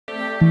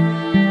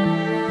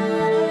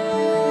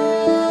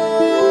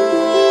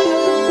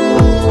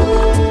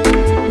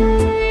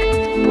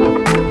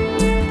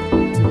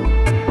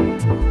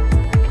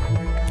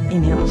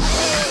Inhale.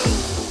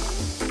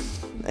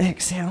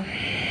 Exhale.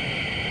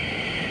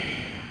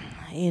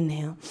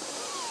 Inhale.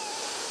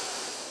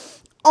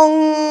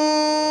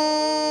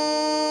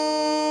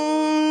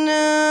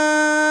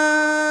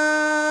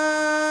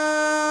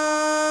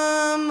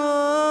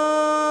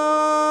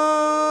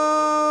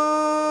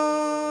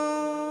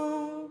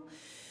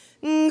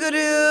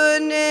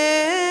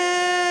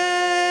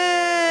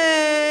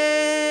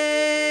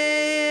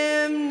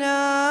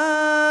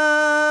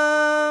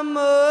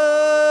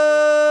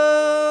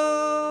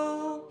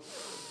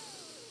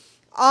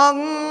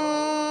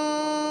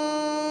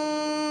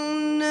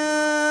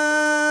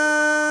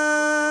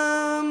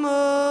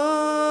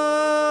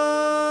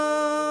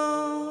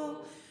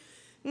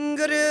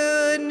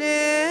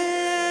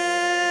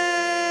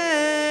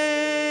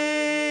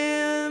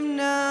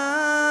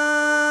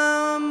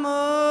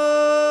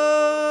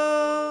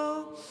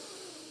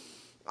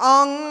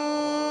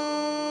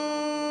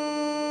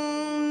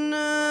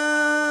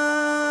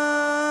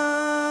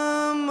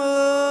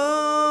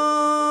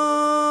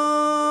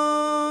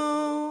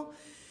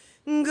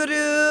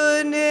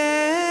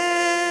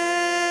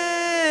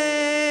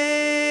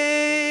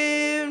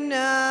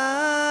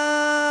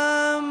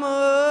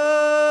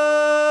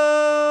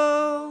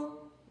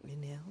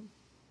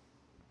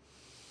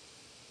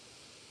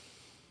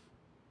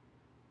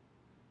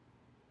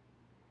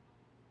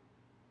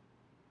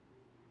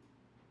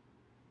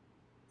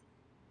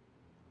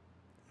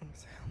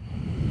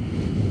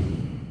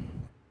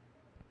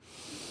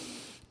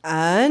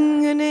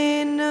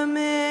 Angane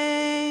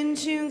name,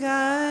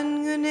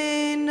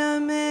 Chugangane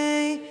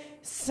name,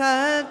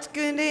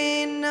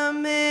 Satgane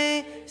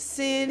name,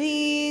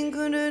 Sitting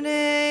Gurune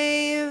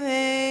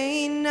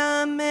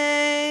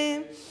name,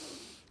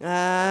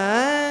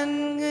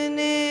 Angane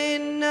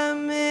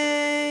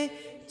name,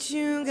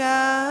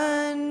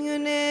 Chugangane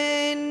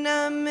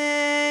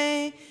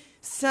name,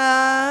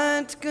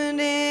 Satgane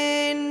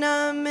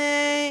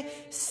name,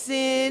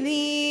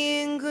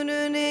 Sitting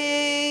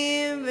Gurune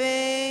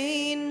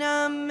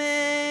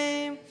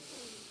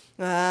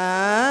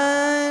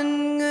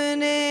Angane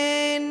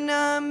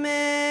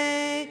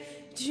name,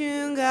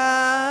 Chugangane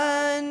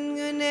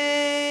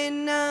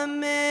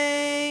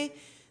name,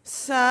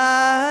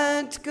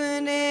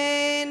 Satgane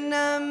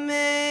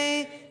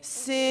name,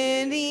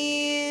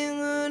 Sitting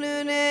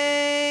Gurune name.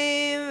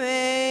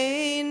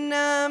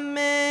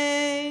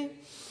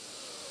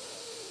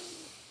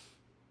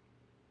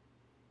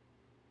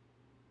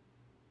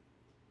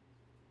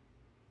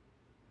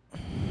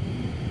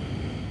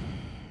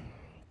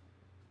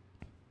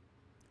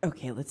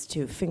 Okay, let's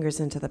do fingers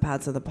into the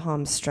pads of the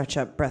palms, stretch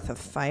up, breath of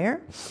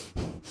fire.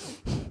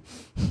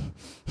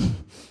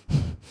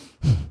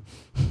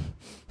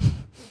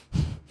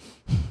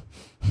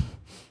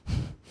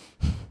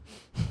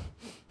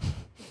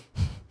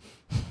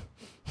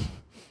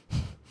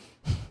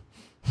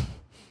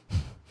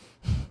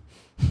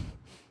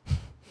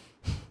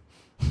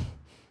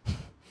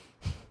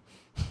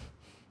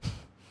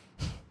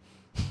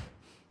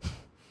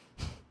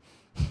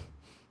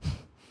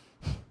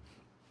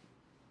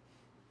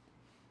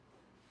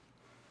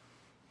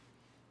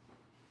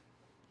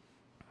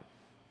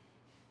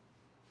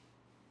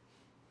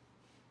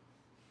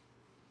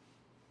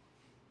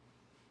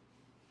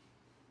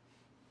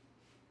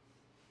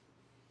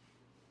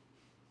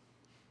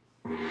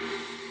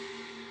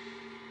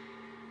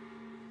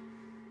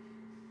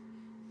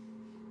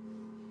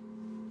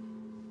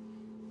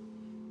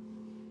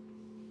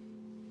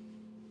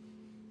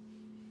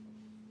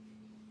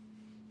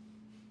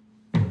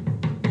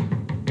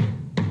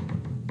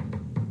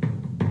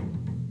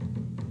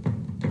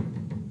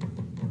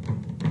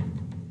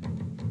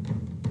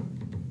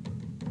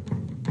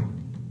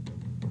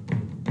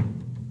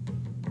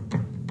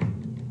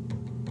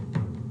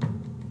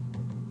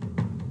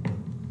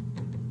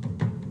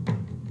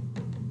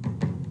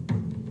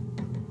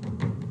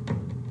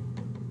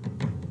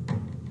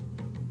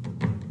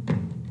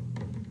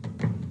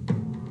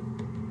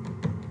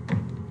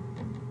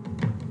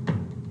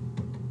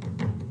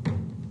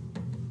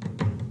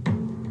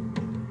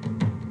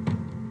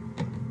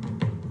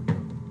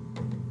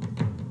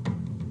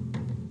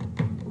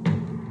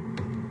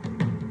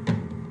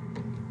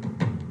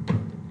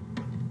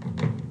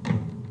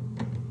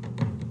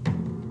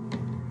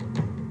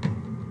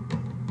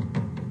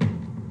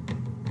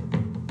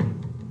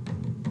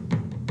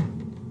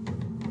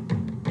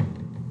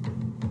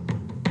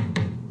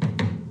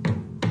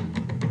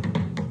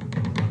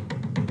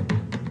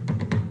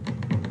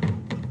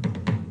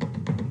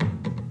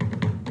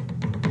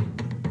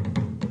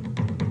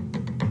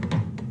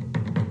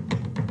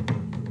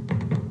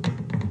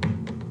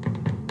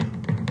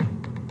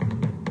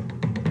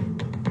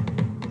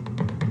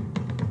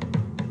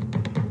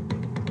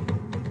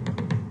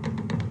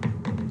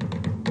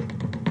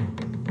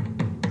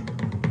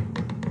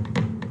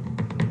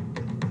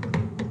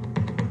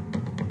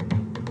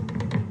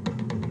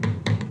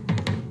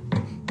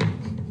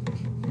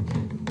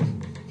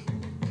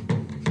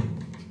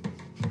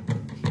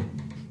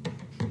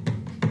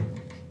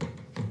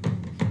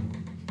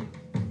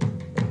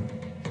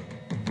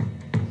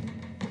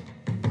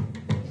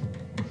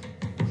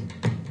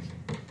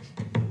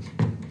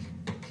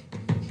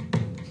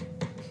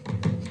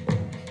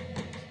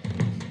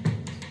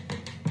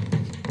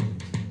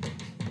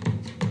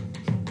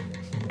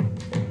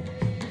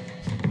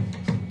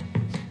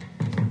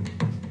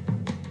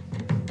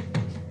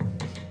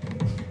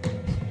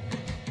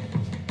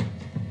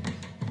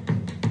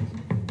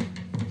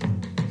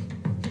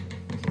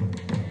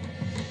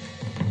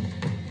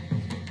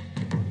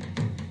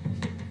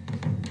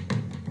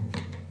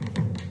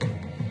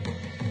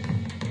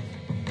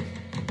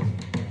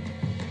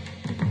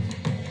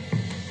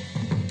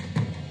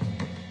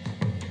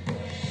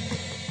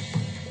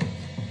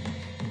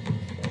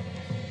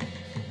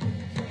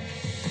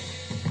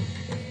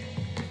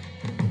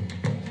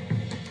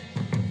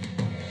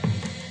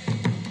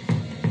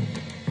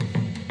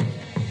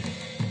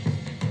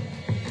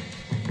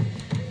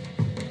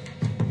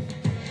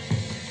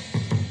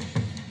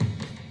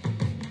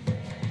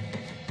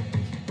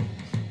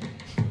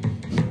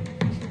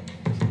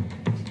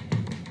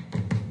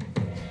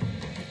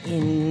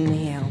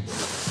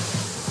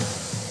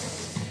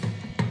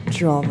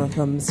 Draw the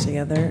thumbs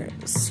together,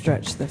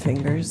 stretch the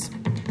fingers.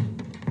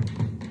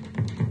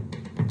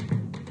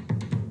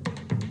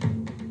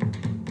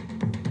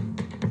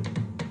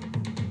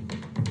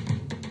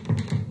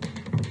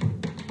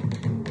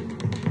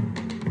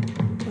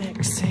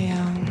 Exhale.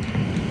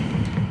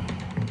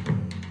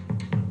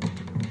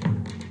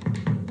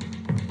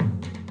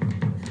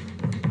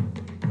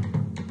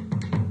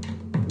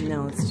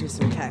 Now let's do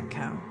some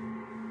cat-cow.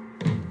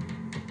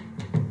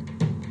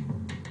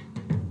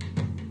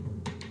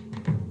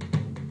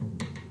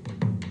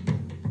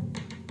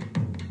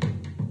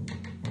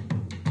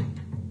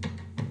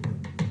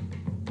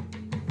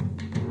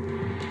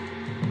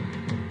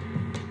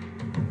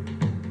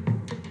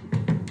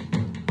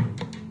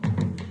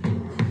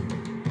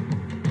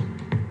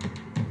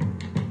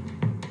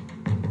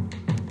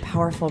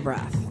 Powerful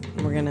breath.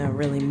 We're going to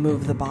really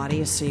move the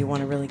body, so you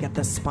want to really get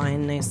the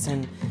spine nice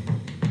and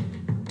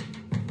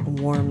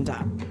warmed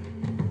up.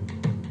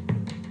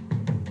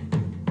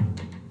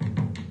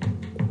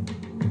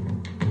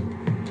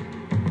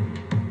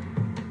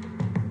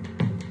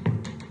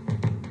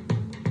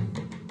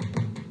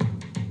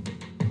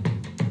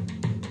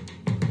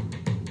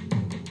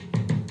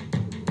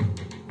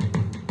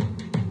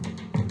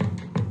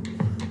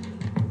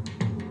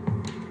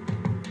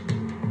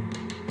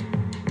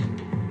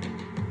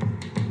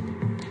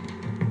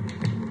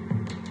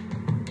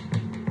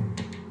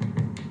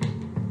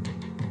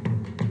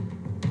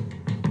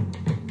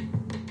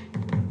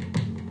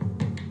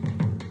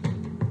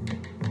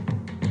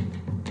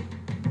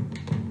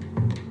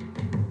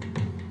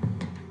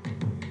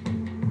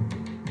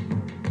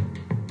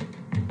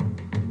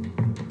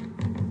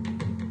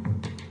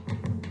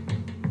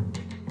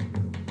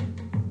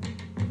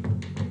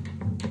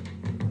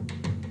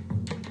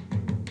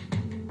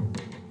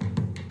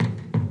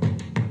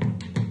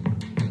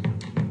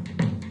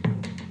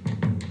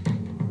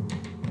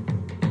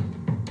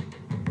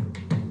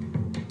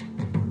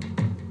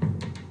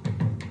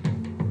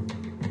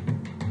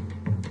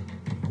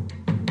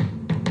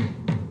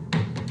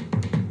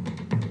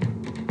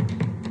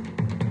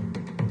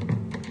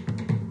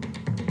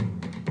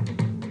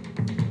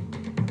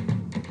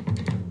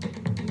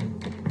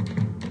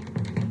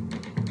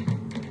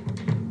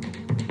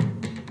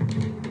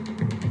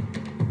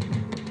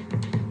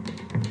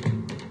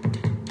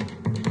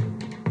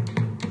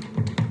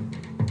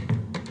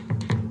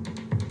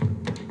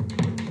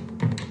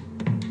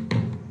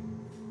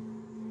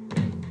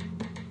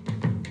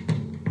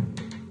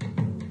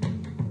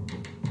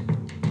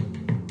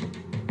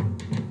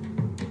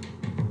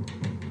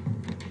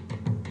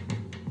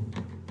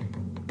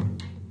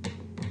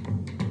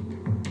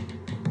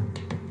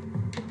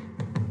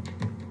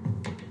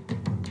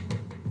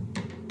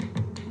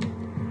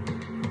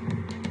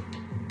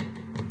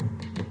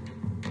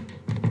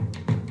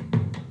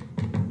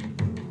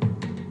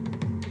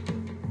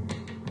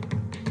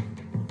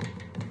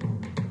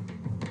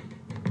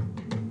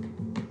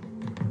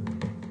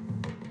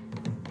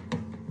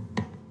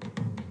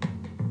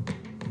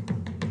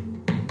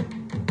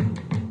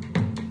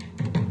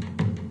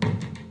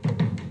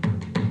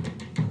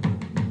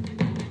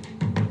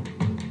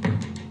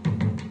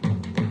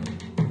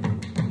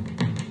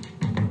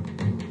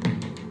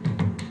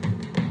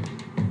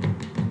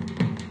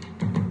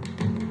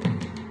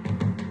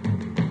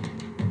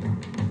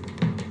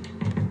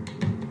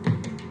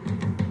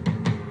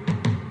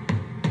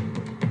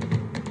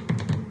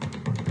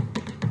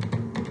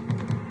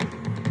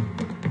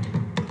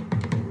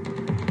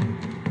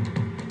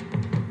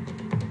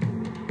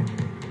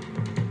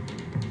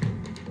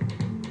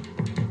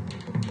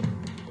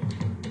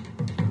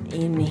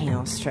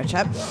 Inhale, stretch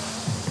up.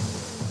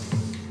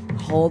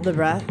 Hold the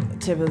breath,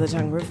 tip of the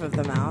tongue, roof of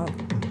the mouth.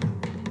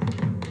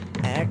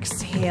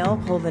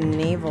 Exhale, pull the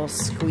navel,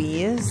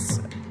 squeeze.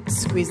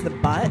 Squeeze the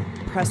butt,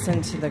 press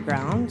into the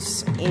ground.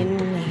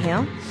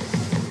 Inhale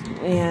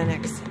and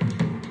exhale.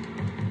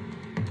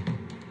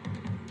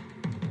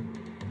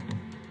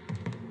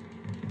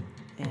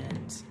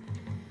 And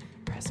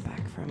press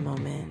back for a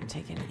moment.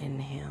 Take an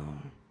inhale.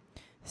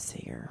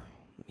 Say your,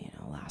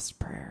 last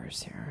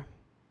prayers here.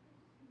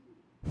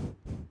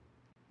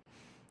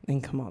 Then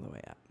come all the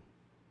way up.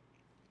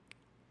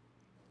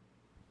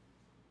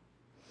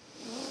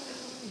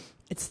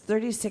 It's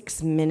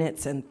 36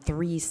 minutes and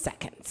 3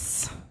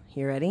 seconds.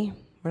 You ready?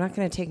 We're not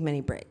going to take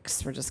many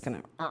breaks. We're just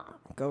going to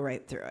go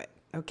right through it.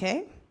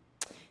 Okay?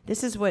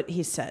 This is what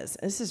he says.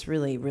 This is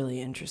really,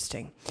 really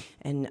interesting.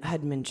 And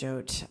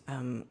Hudmanjot,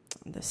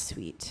 the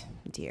sweet,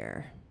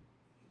 dear,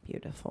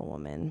 beautiful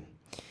woman,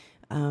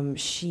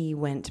 she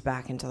went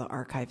back into the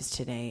archives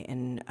today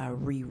and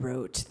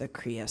rewrote the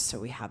KRIYA, so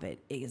we have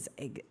it is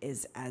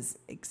as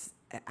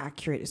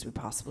accurate as we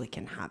possibly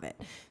can have it.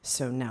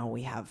 So now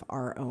we have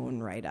our own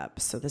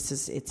write-up. So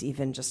it's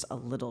even just a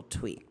little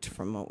tweaked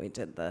from what we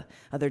did the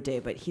other day.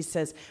 But he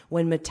says,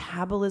 when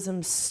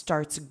metabolism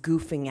starts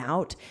goofing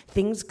out,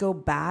 things go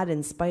bad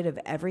in spite of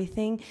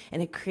everything,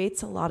 and it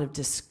creates a lot of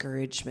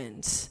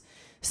discouragement.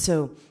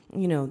 So,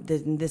 you know,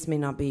 this may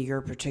not be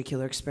your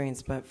particular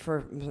experience, but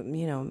for,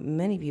 you know,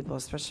 many people,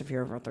 especially if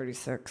you're over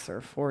 36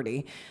 or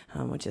 40,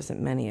 which isn't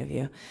many of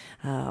you,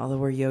 although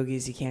we're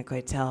yogis, you can't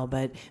quite tell,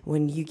 but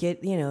when you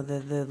get, you know,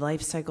 the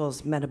life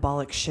cycle's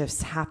metabolic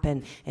shifts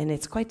happen, and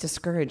it's quite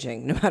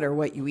discouraging no matter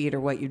what you eat or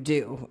what you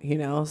do, you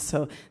know?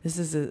 So this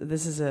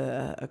is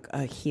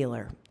a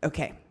healer.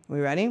 Okay, we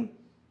ready?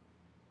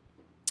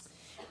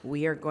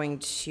 We are going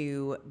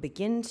to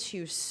begin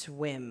to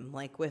swim,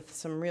 like with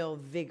some real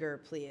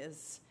vigor,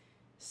 please.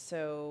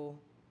 So,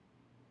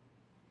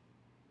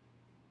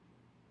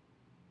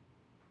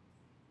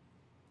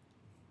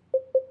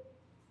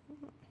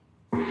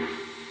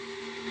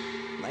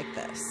 like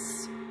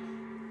this.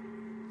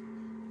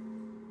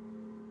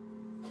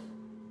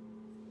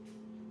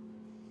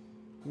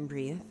 And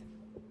breathe.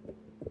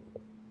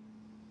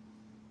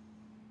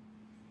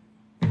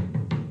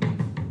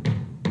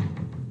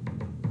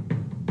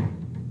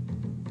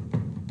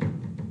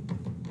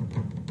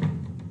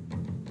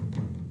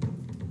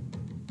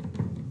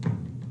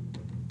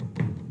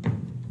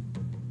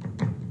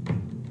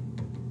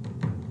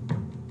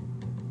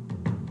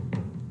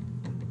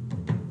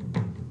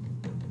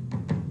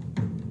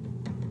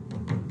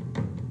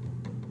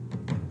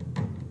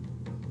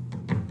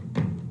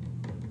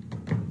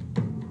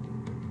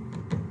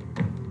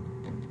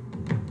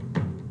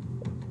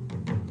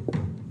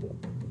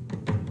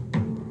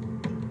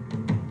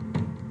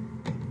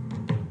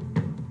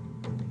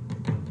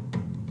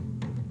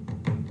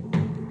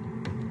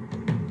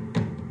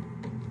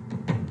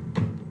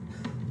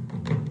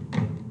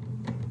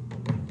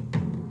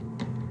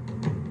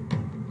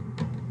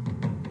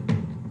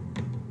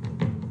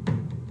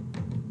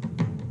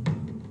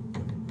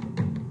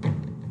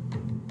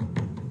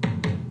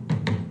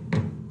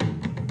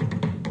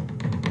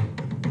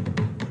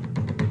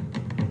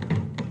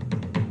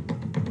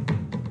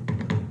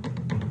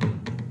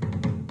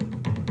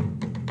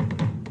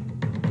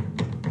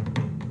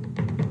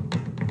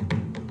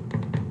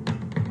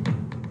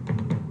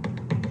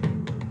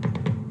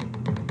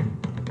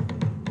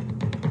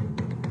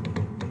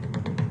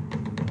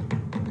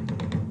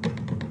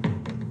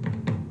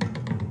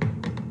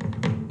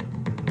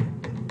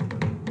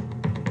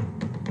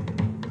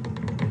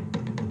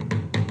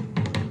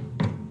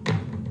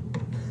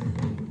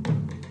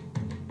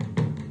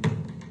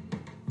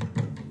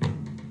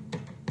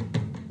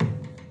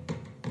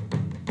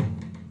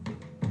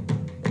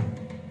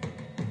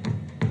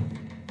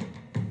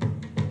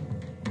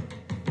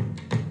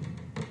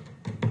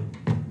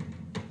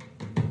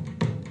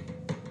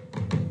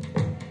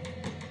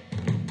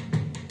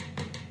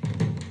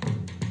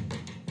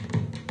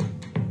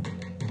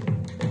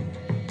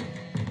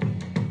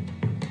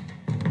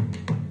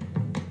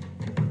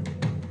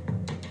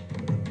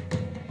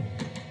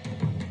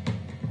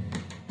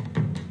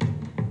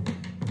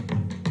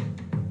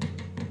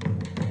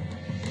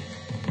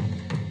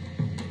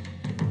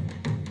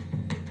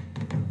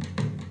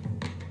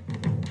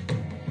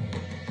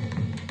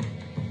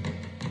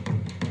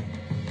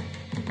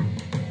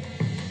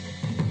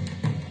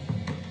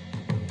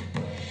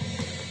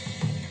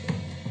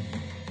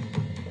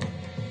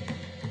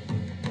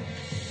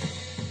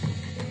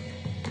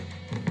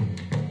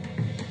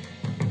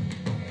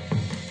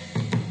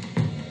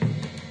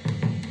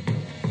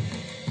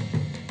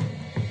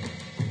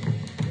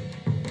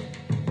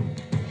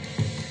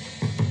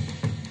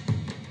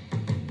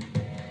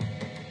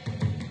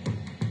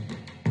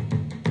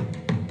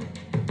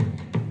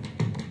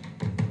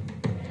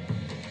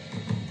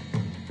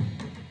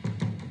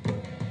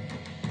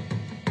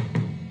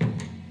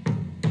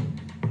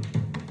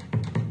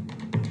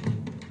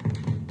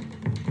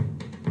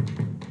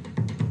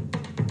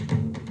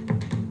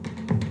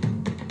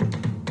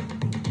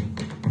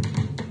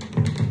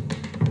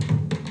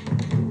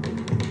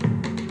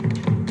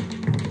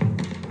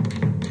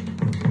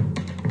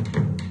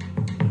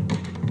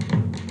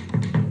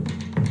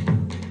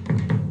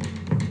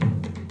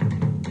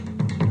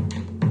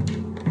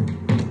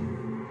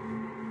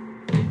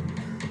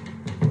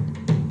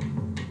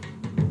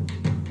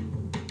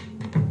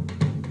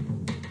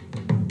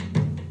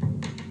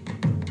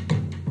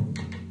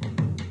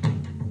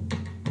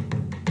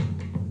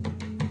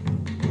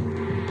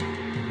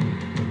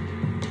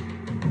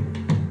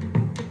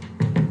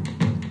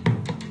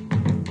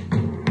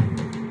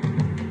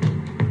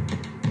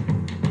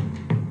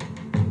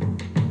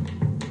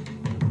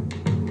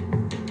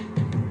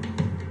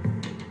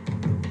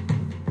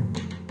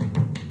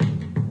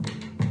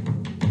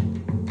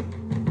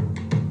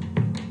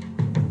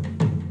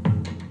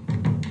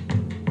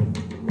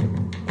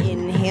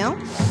 Inhale.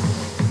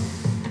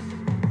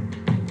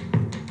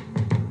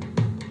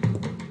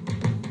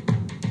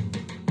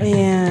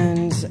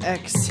 And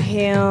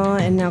exhale,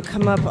 and now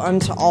come up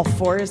onto all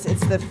fours.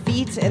 It's the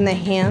feet and the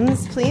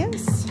hands,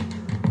 please.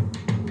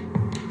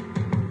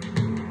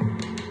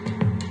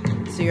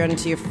 So you're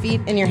onto your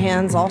feet and your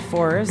hands, all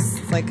fours.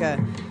 It's like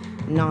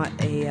not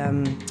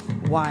a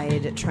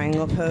wide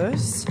triangle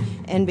pose.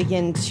 And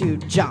begin to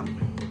jump,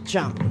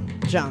 jump,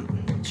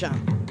 jump,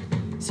 jump.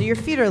 So your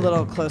feet are a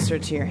little closer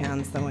to your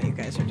hands than what you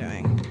guys are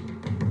doing.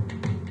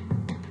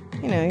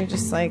 You know, you're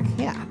just like,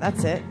 yeah,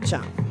 that's it.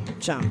 Jump,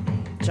 jump,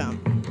 jump.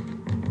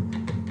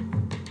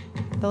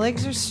 The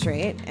legs are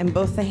straight, and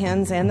both the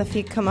hands and the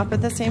feet come up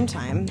at the same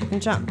time,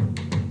 and jump.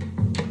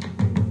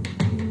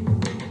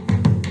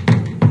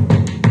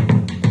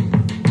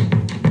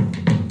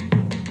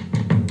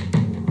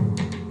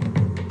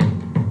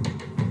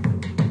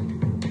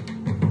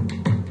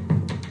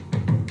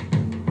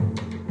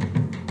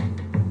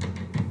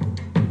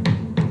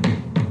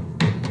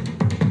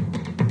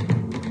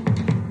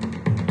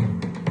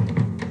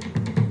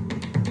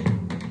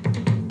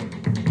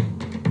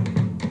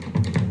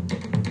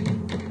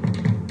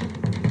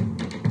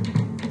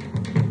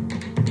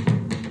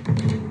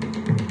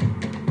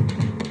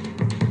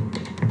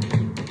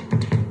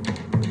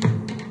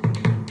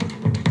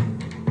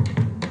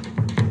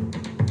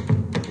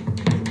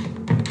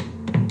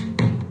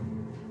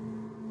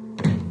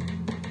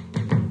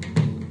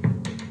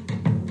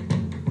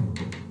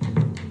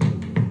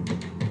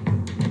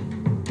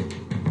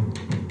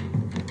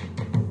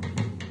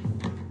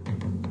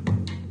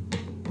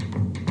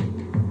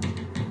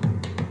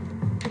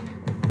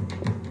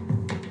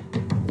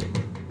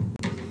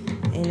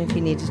 And if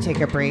you need to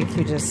take a break,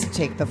 you just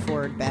take the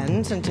forward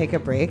bend and take a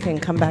break and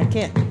come back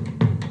in.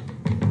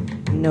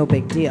 No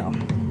big deal.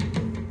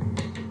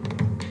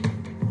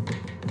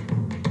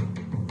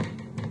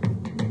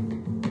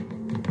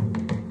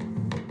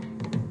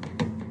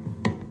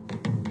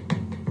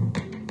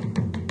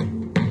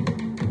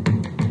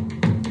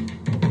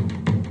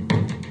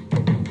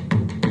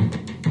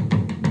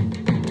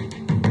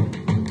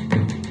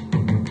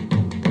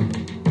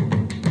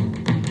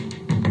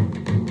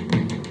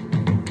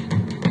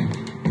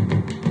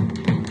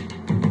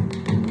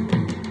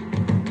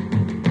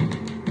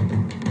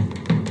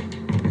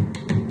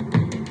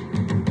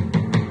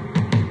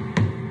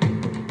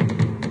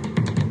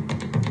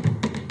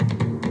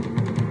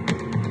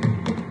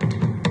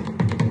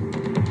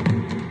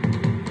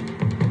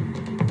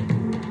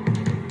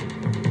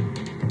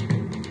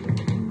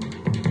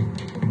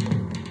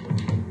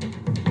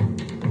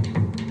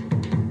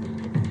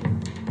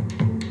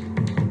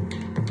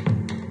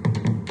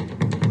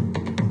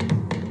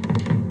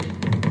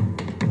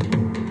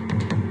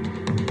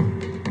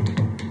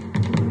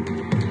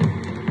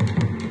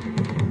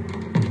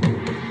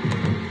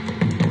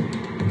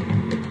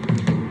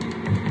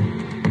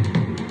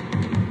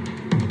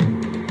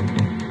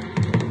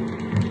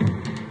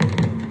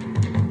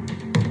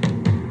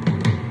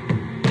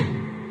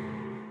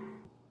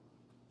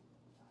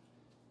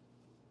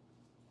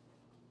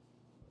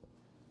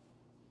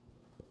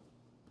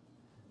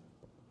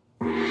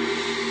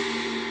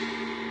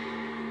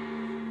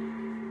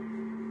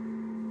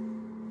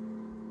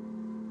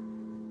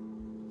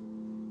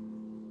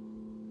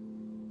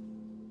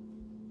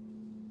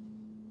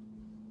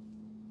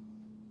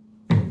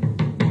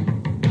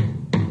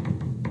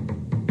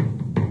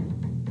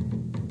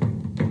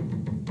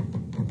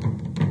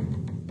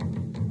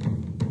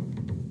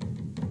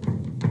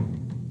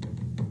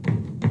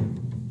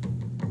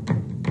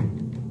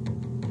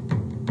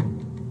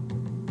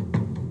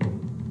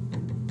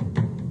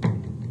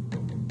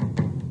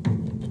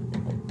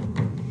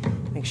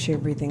 Make sure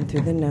you're breathing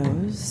through the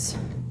nose.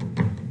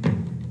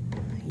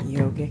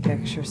 Yogic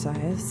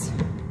exercise.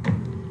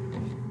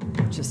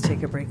 Just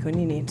take a break when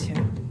you need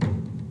to.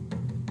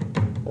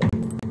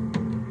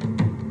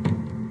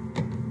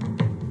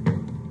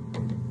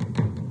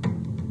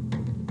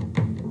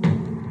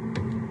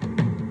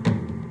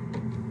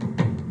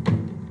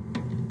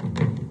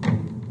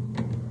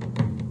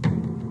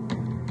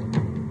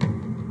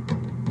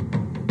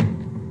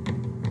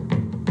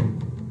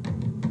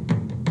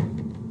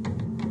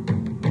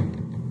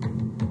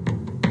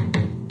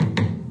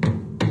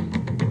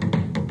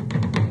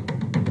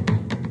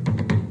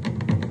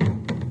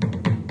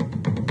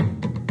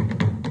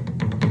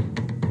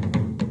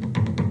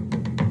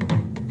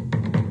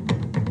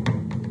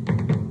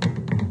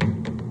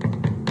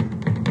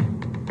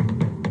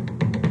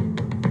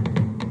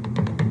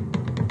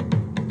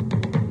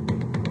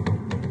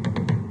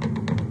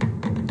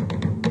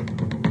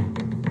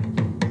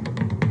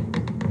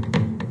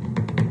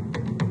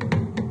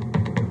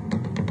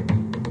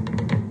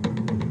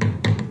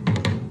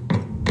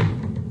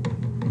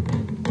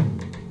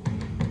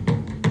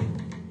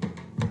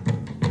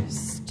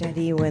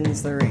 Steady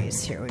wins the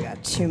race here. We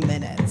got 2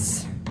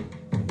 minutes.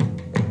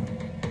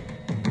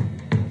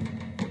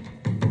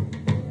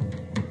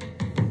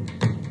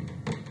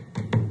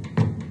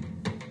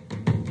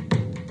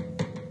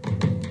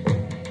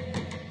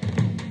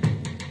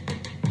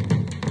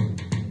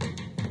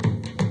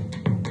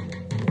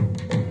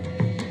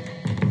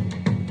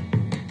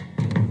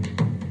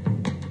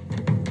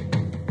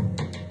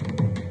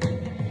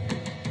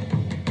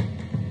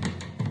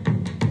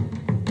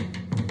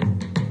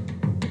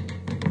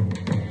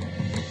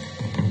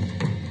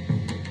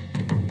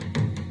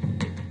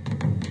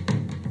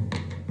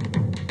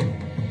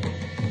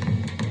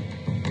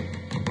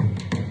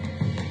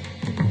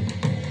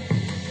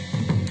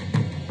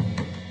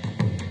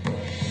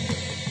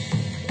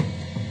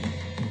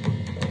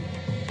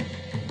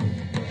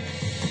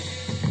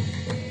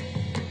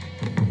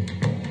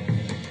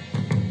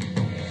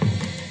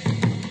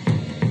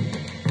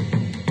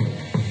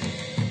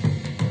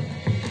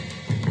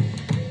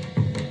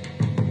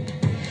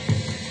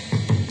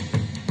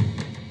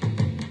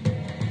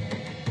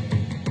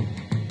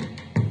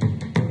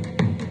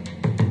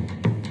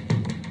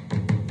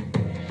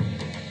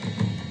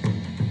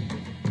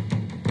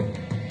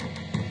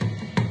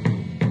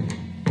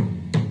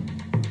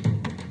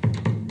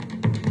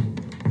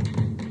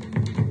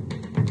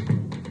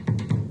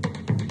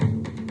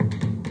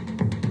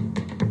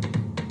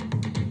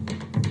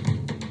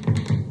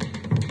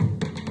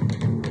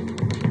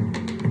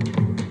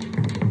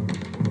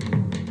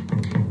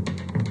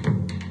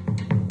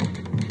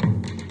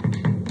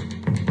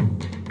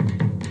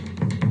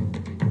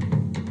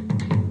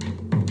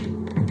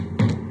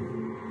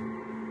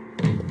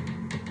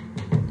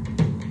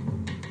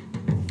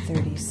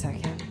 30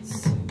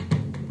 seconds.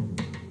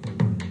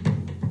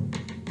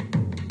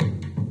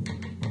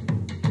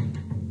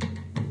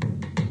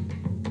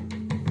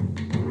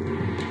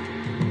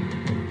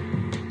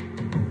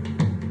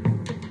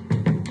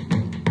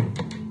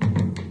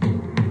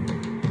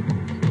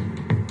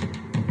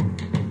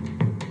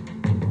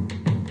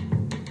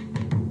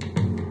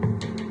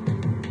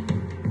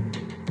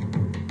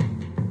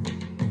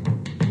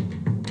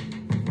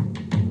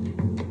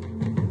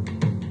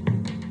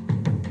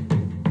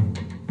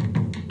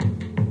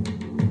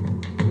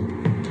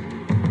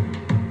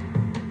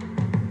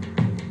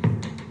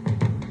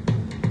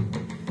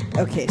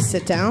 Okay,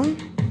 sit down.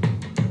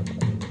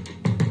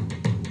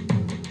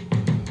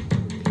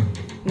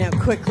 Now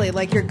quickly,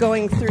 like you're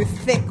going through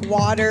thick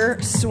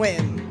water,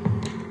 swim.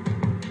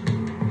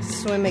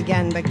 Swim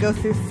again, but go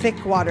through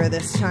thick water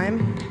this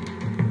time.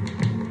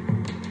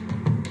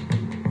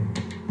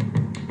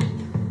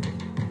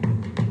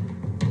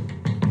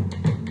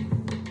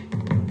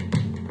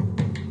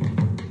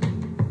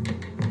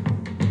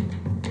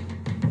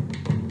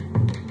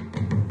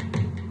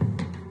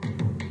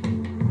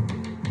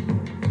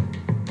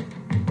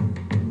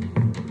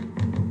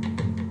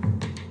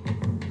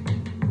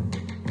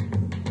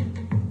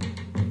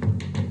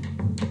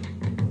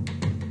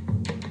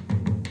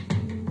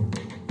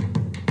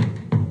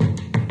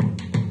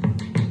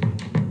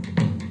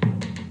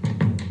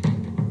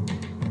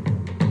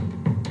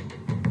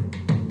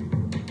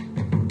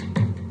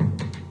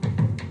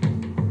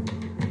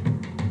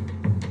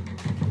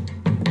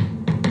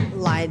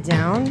 Lie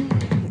down,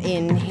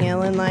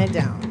 inhale and lie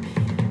down.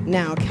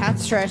 Now cat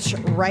stretch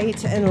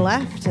right and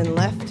left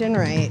and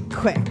right,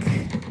 quick.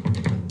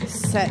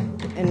 Set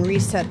and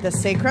reset the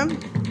sacrum.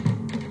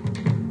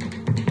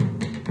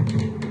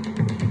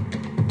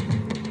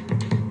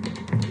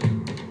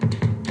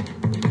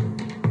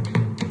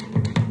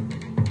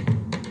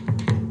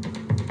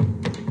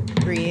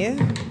 Breathe.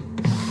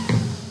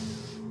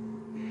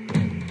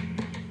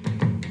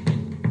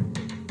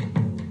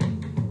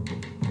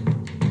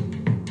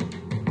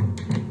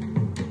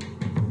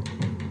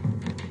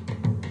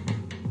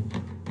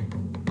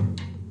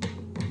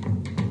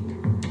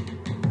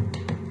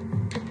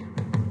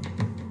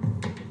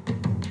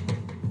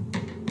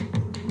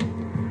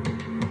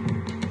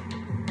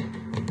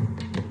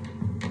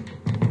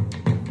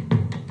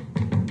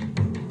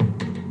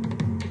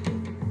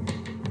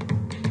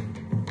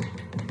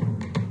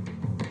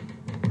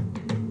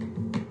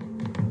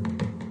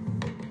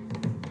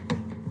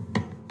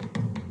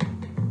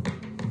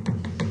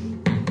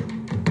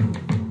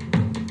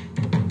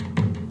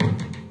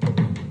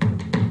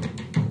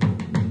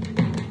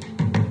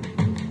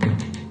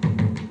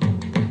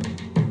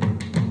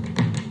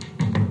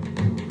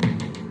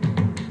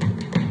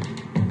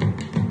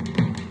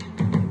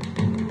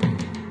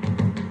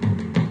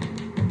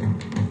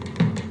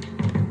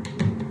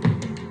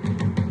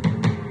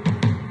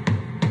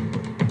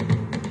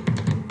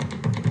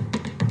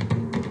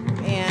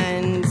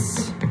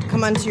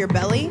 Come onto your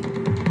belly.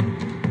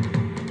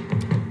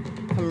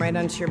 Come right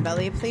onto your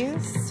belly,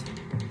 please.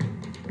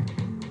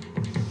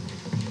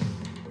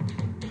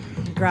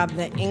 Grab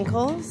the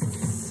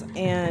ankles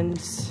and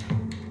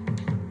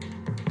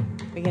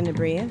begin to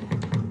breathe.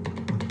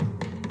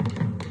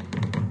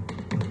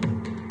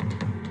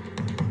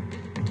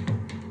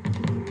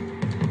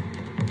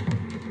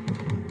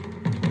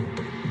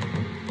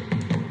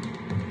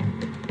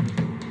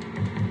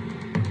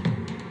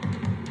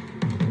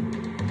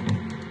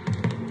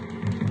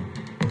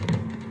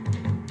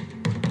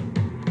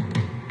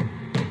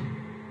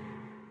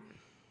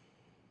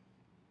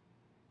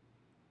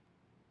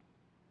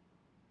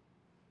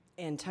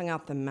 And tongue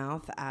out the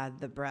mouth, add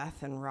the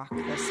breath and rock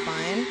the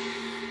spine.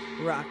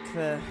 Rock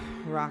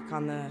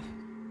on the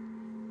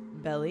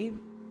belly.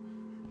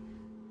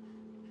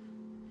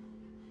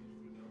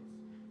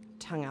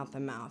 Tongue out the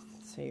mouth.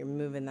 So you're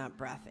moving that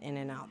breath in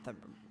and out the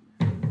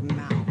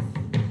mouth.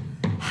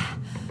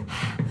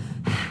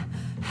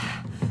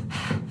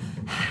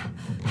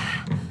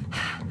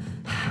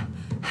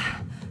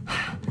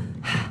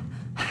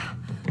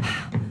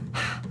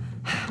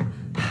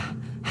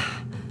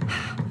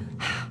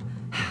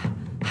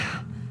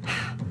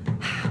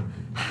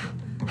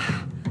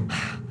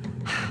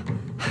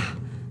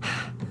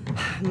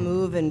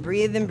 Move and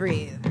breathe and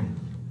breathe.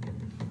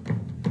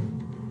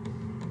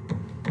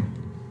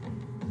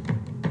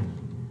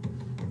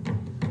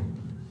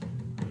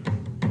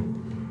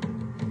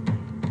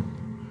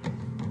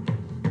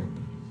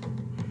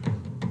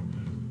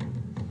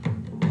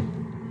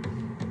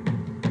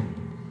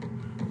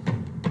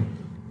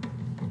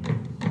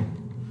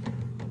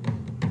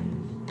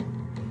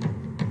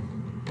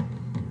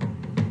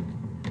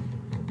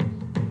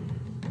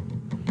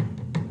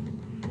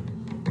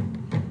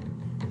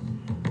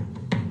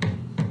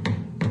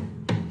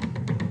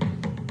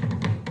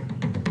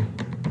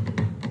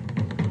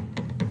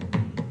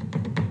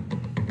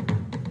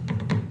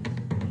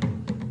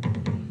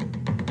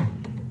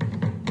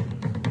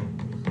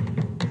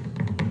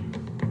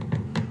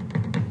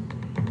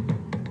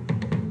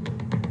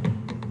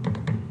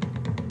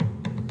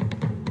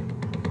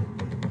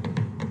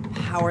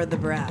 power the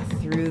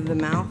breath through the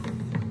mouth,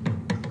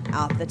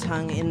 out the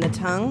tongue, in the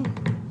tongue.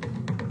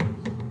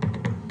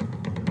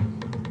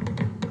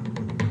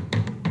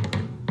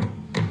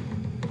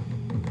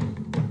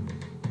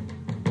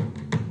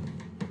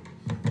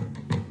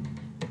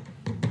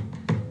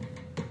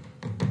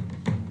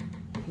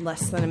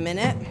 Less than a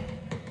minute.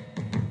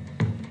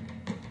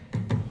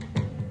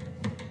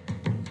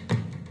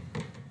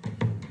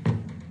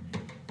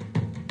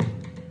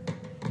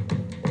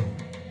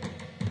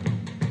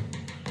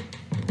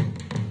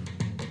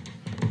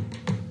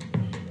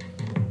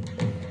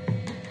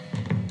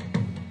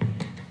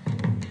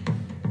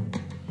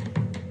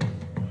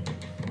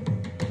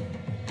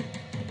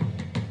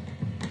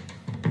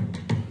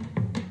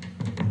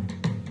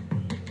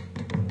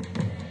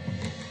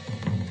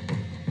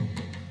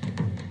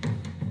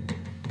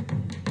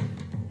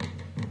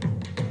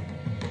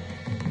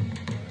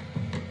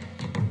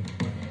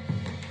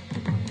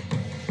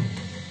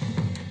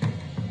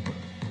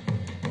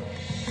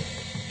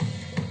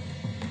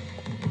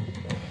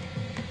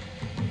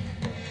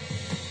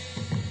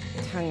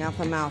 Tongue out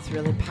the mouth,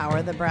 really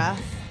power the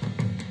breath.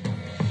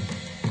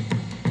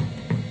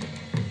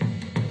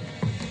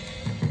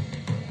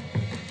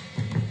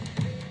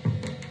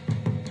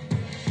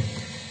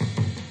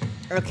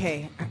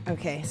 Okay,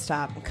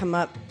 stop. Come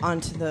up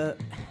onto the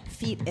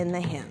feet and the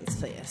hands,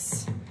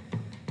 please.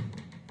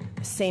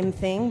 Same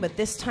thing, but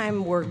this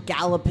time we're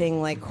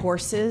galloping like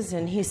horses,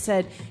 and he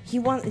said he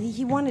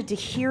wanted to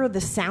hear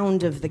the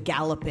sound of the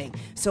galloping.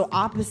 So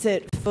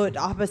opposite foot,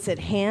 opposite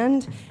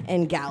hand,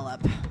 and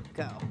gallop.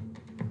 Go.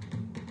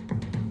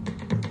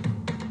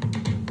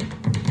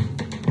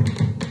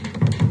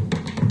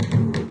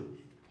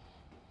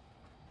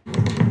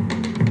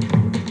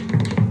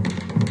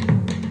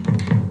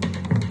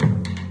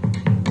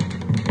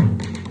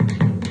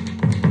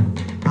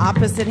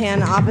 Opposite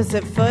hand,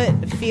 opposite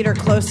foot, feet are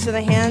close to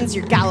the hands,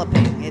 you're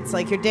galloping. It's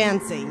like you're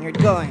dancing, you're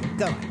going.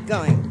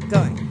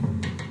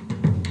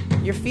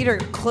 Your feet are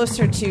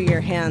closer to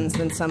your hands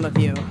than some of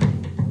you.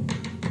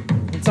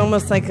 It's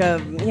almost like a,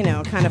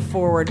 kind of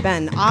forward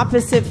bend.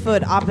 Opposite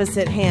foot,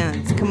 opposite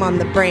hands. Come on,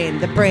 the brain.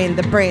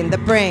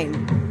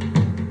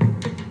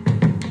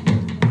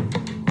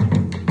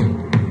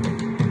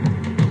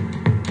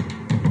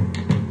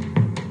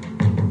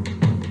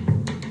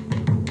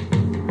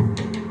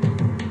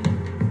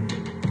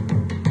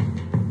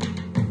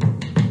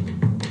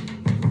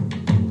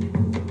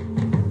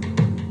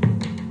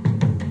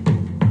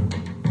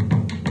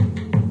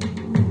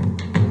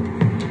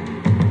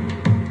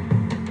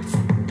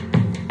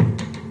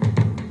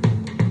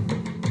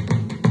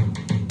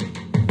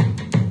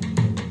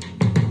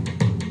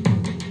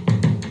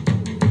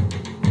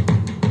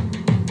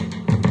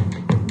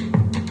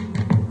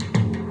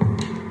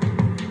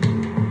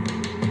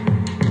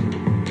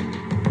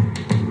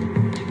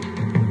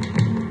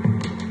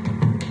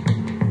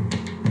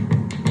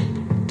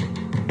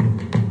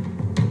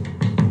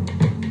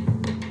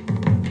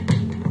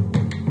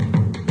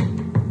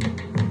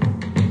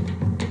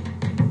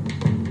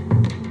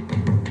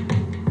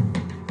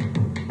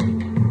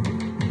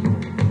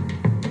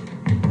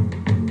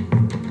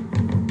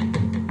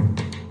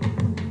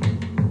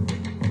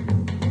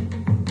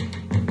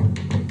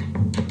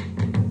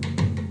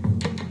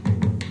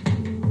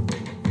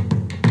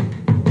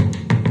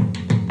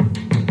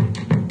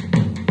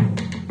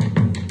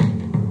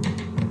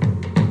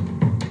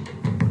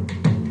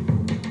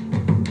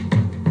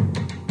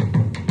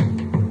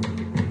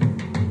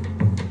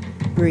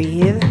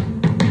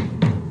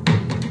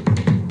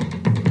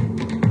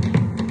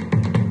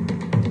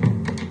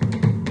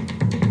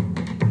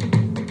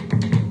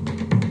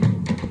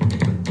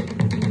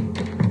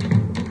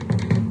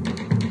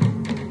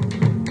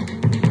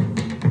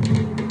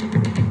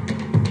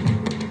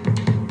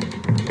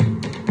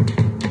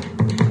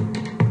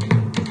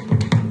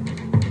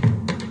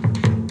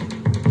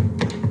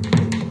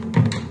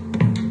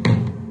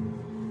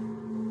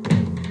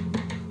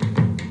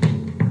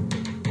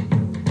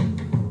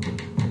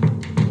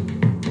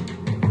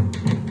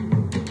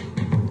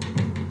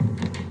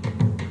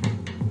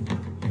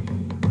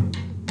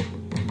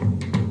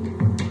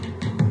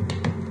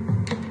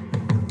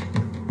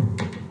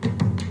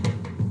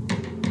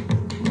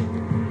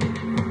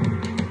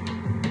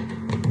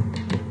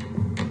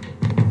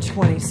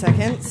 20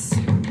 seconds.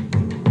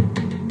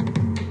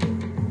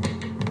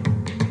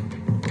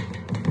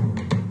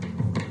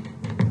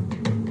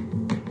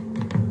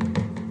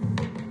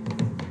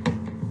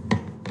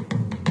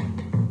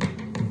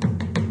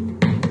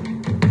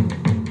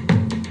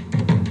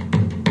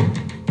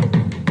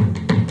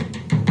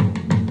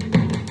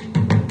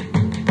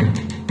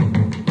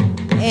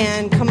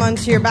 And come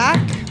onto your back.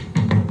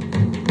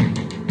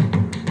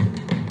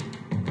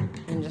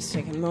 And just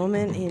take a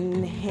moment,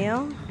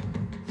 inhale.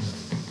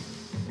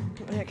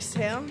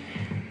 Exhale.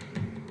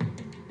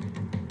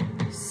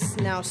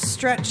 Now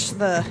stretch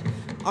the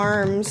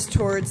arms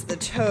towards the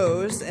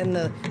toes and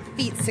the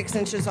feet 6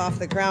 inches off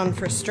the ground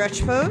for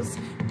stretch pose.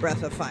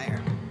 Breath of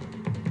fire.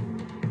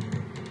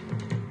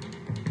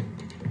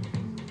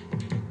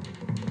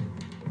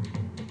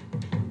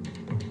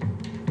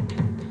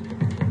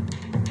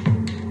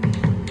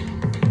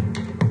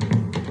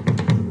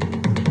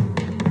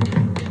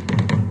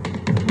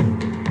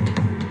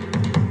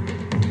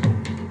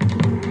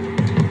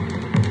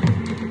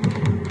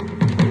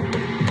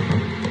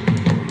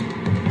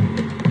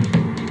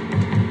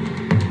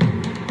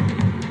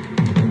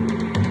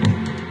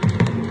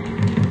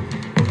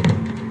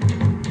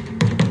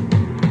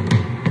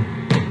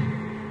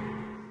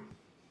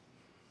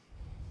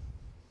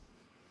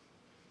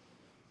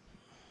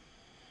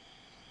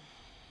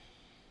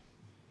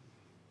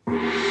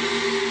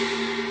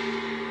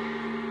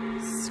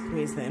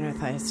 squeeze the inner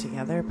thighs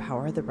together.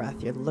 Power the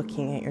breath. You're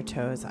looking at your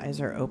toes. Eyes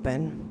are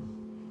open.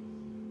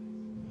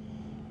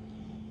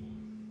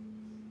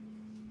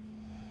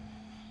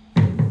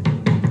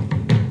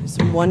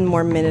 Just one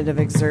more minute of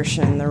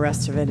exertion. The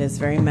rest of it is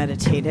very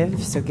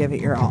meditative, so give it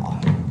your all.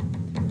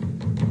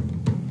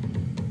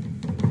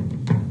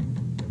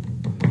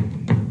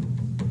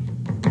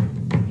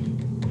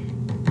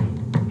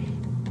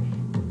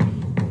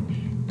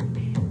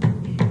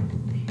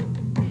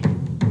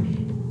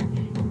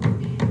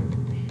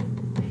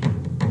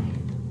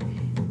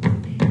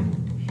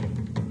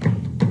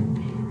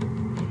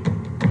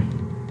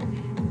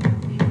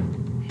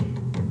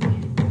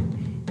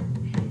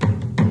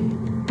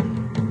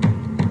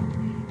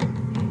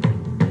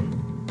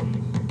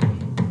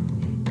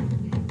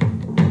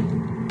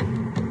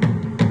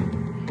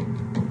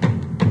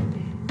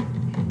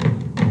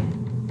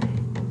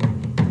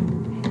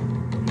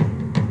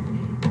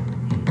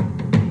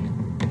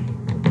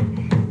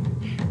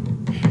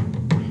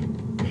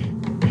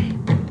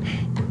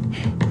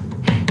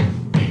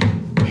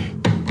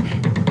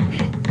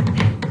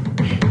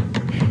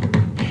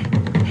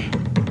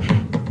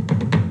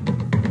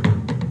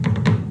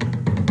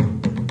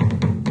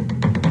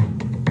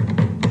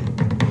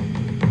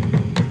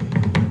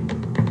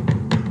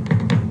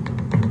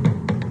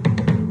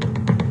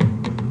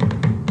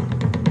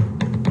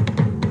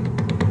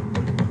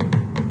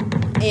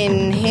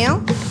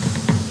 Inhale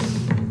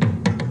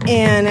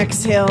and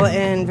exhale,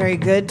 and very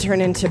good.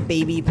 Turn into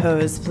baby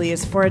pose,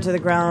 please. Forward to the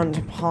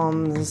ground,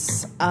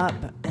 palms up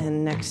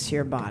and next to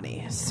your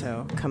body.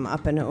 So come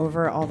up and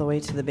over all the way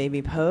to the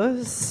baby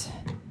pose.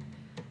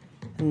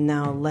 And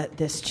now let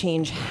this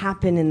change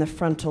happen in the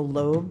frontal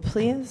lobe,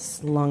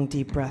 please. Long,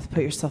 deep breath.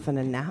 Put yourself in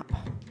a nap.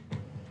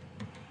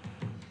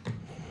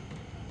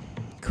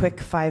 Quick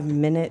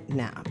 5-minute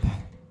nap.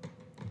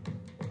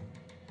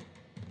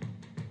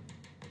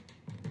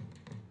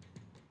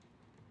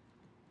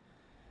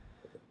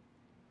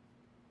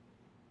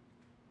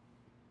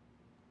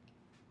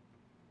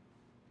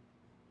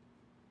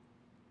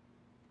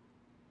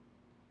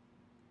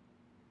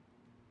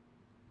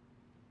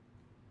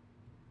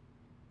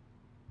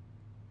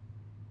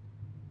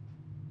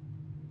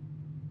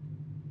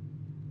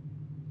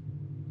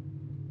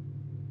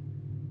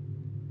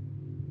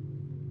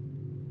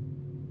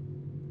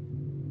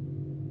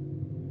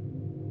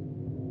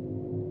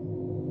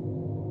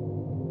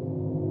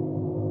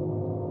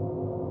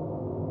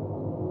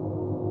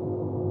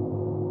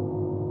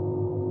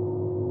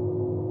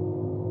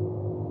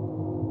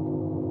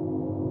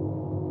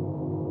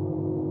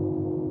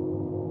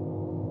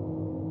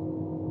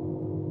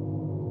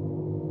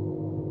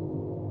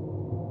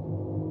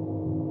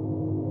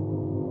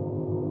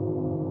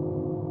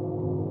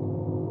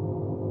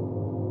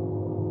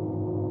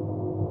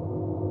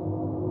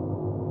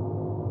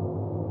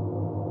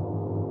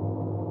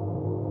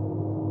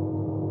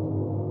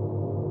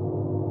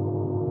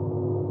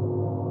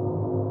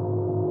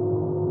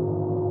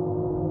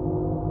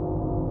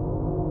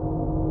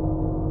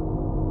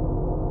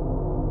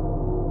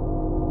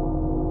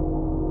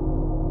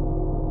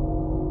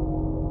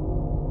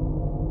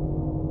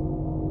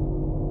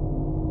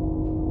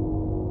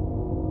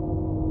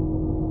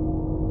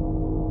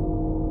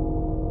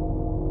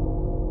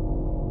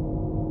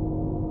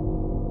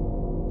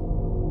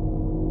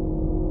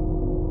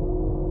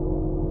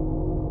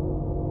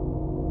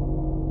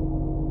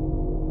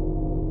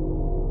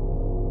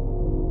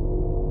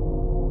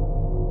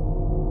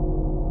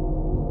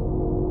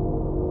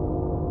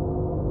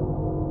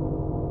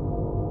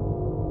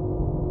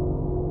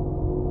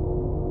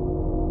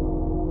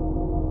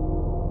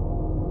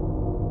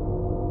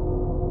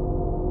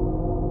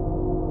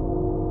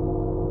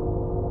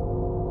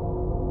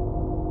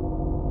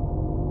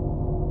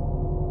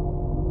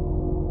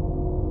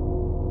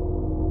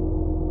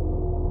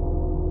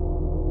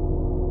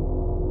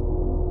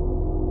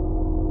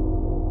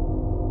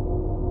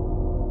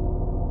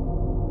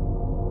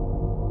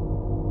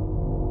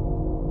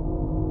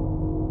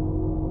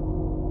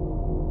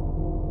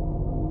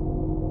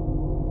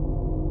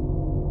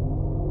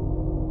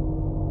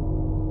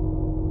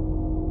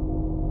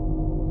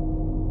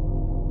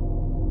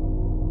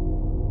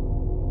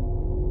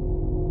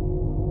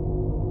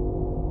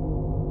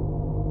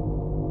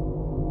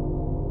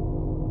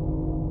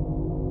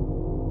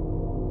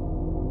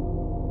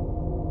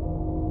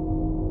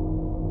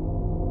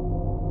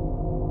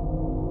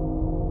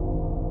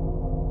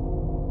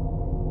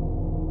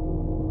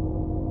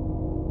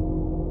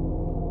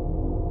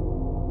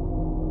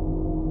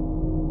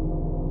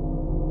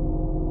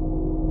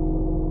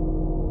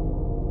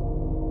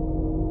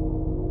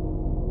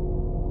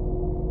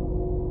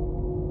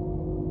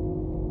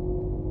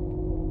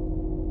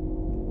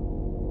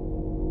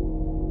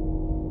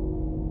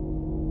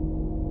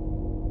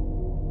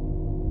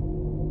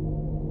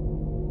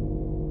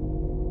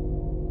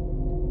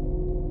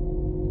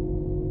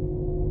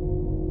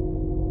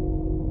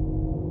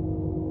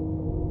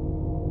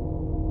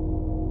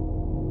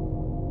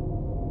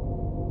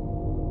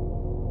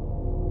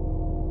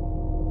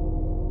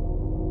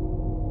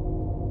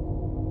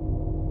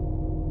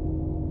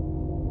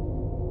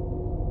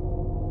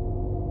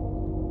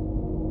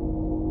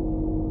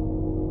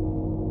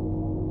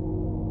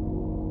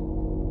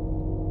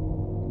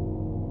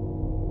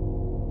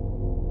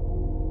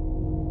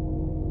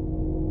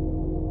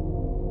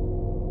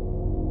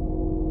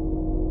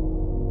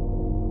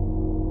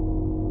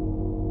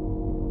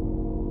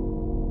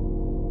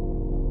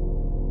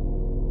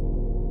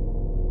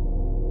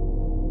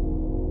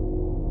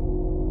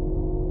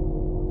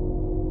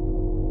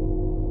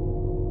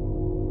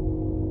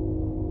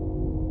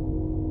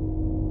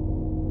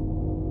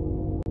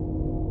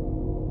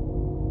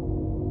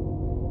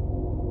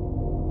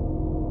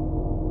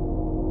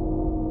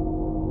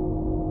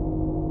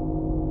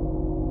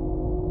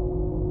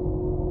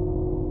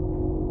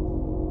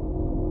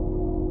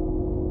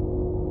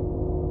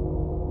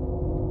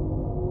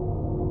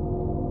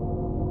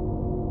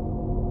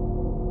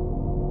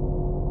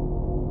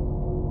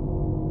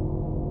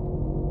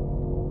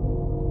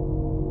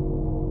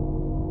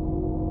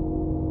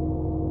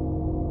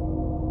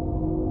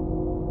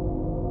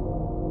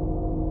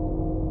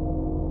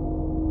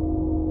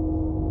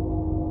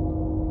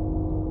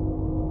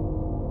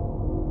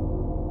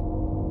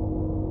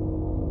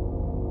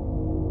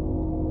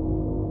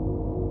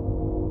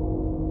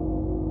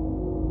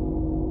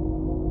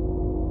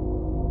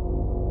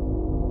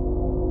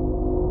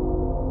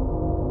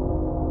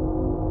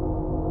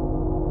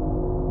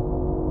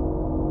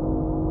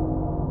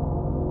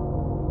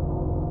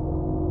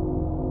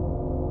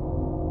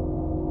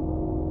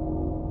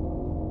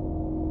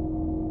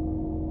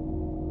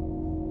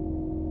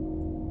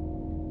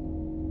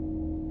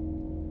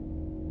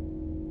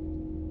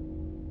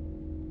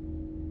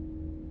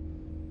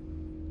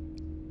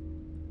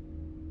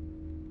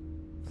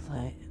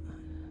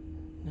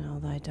 Now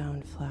lie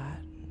down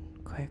flat.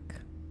 Quick.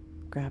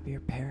 Grab your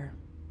pear.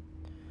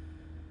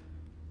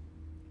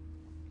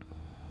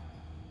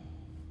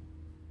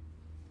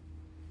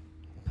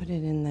 Put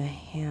it in the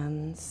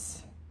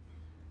hands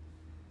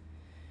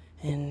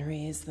and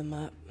raise them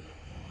up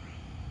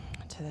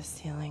to the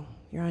ceiling.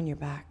 You're on your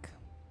back.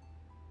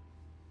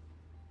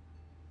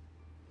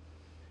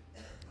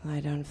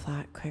 Lie down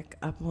flat, quick.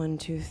 Up, 1,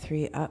 2,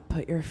 3, up.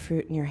 Put your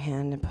fruit in your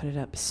hand and put it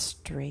up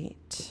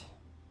straight.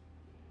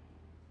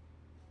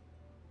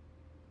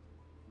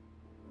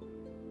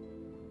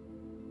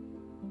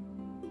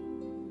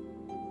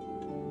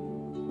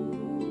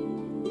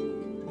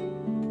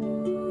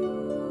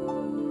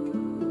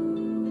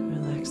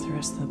 Relax the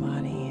rest of the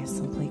body.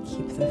 Simply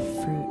keep the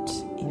fruit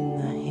in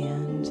the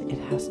hand. It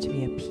has to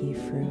be a pea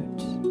fruit.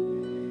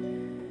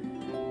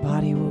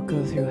 Body will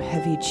go through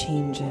heavy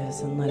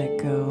changes and let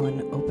it go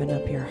and open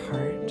up your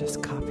heart.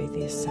 Just copy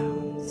these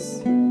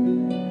sounds.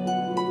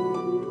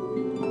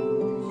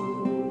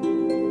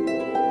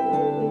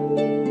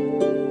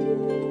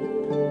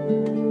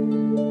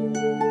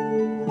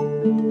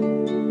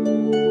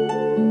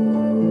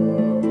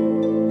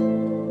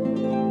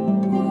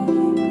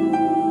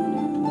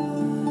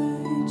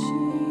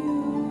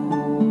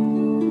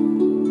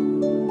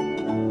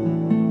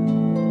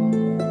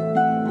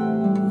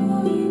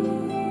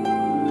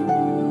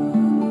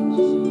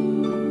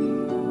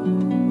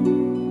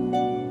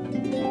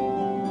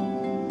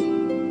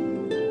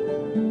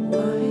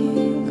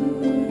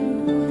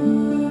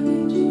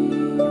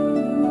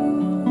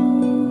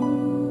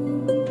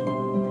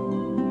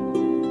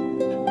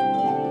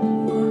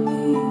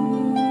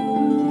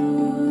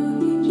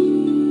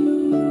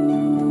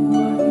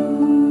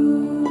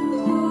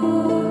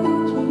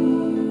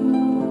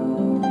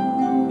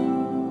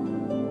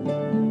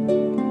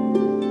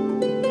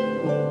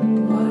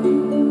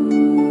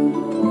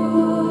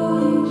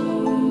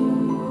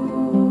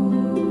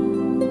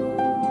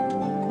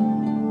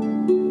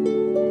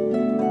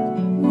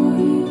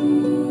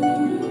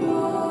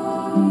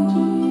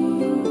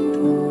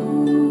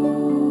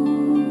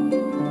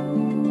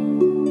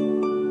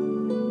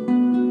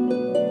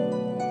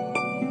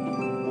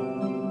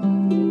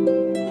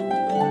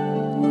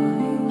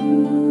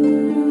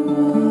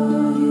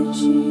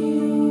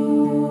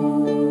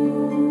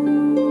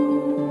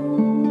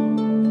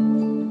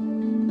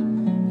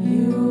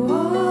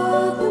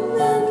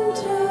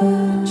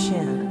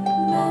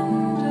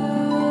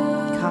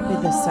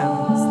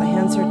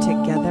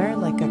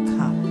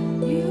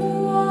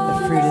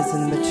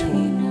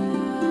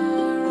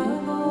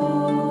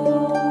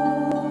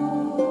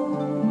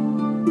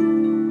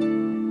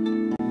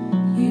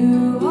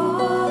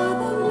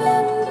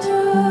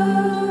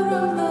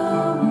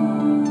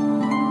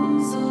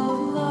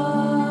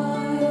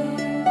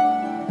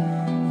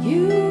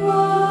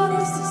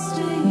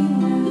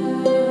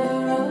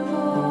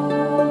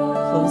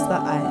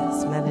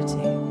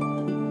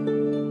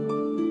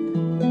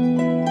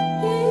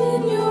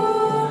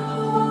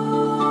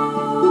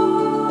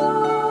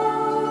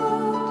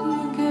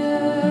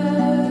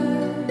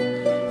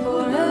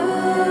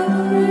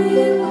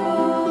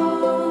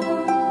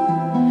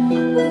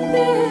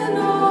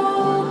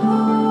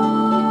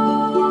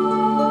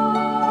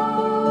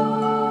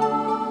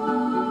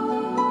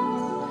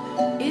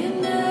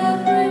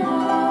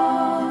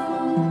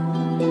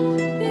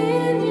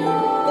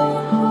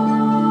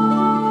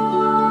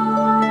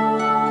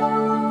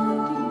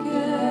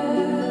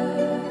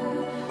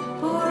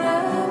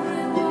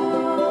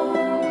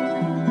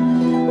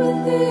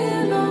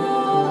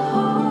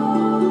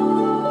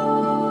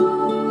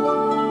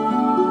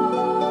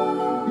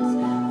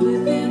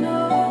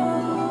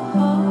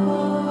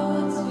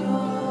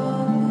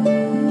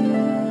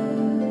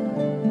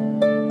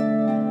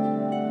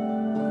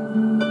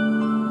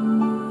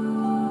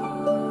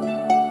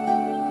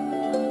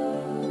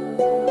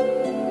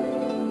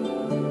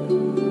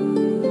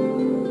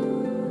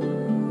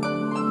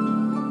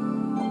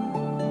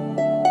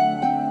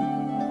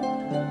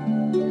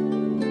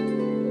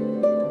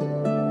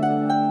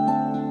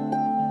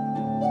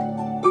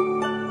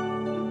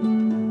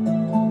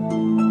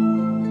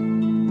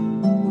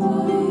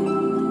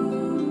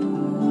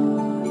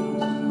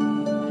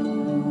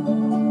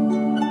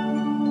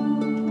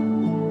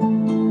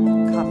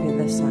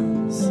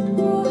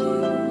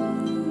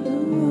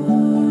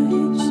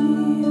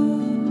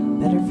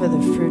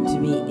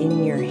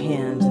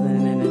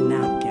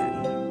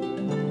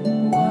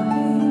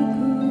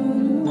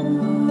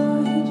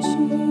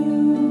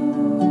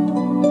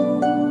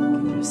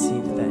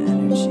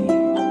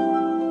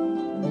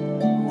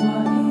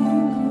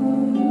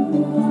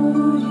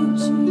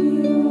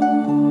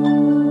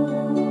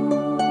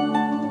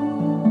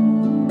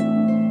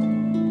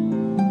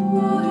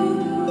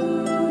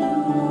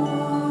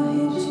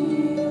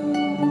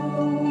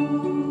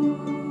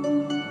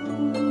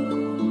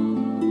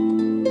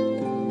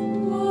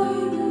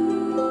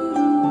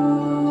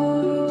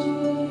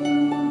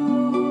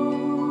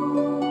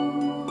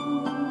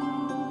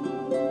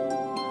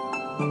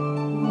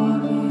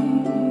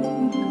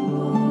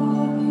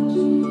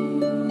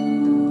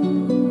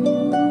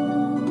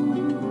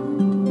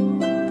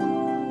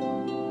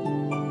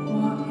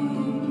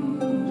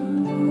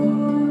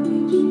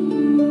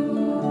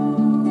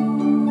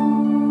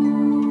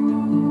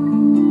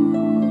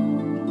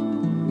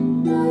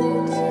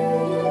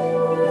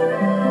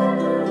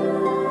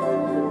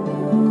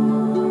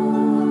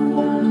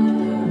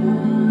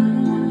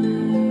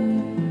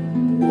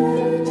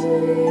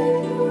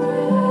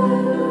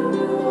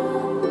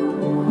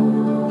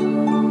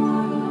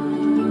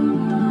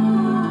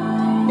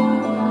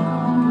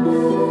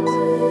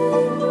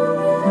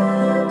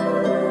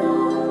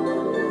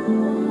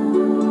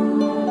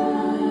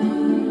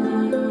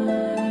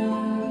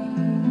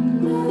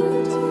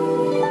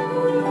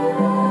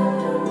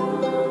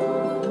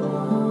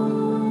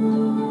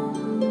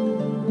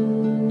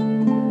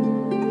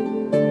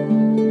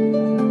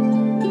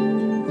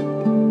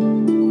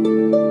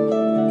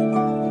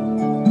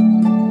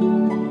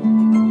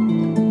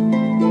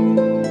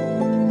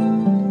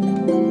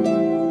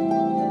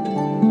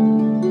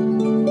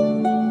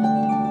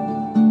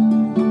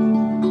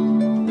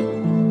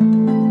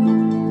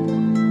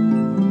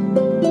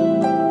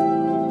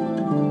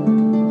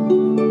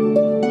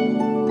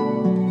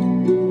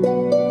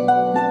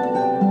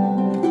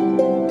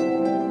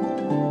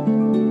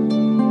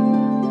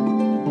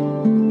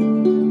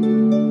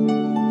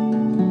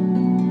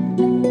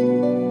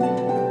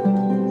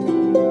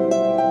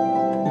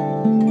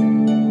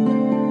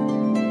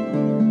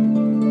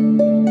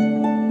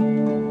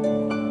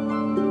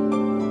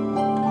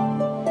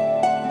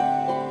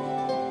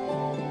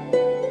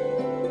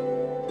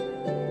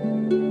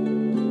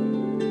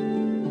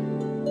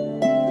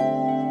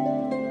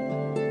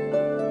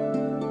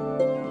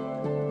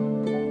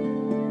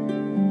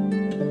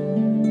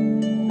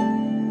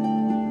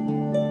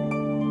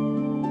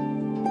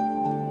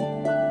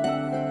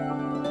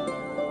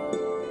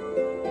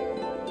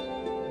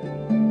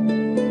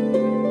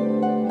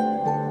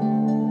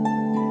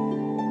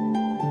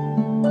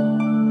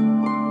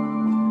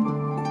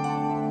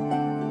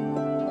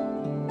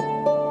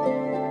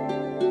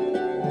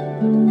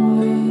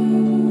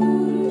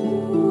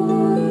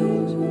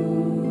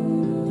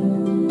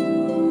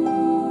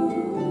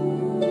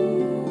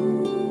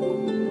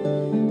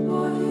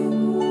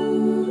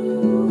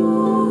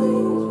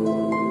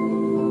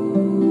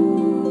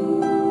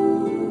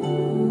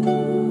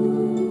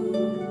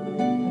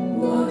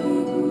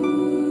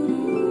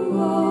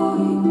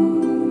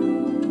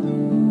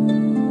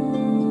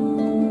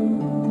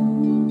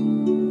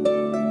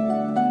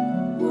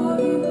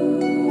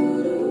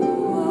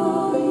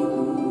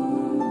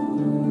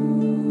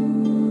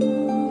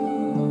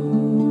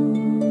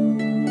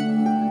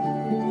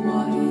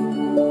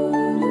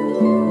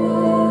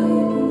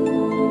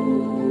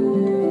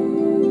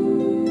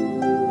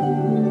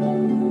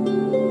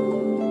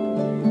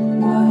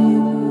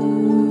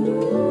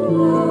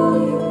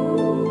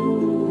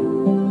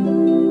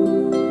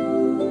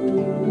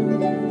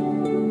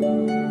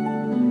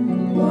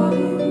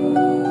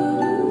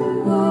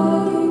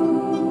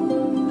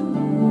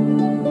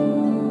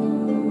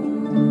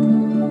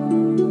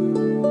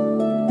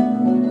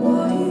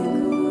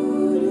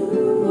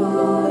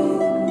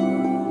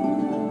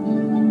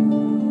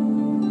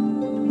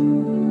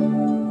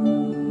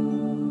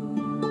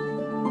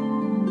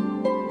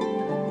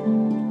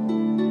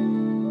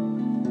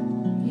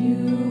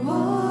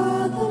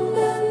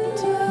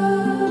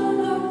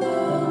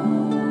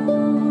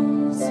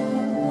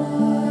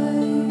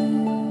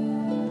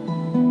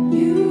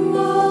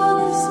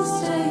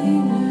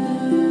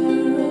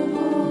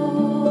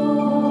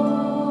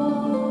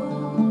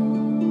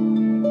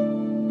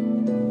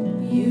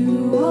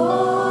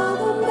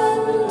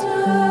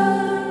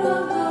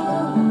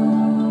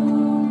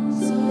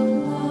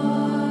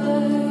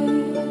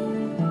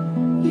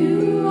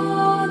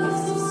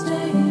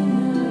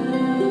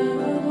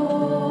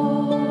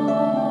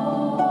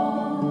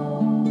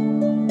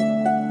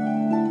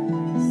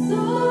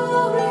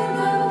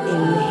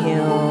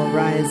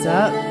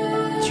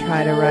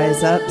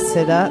 hands up,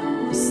 sit up.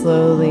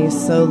 Slowly,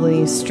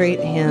 slowly, straight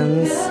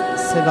hands.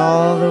 Sit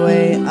all the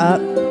way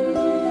up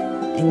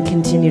and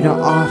continue to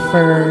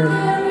offer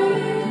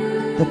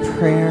the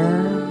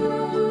prayer.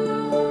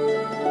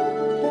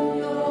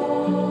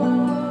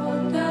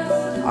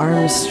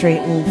 Arms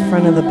straight in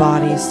front of the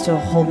body, still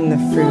holding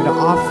the fruit.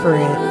 Offer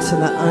it to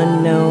the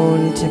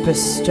unknown to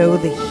bestow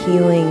the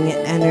healing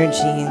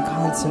energy and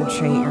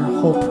concentrate your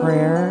whole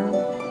prayer.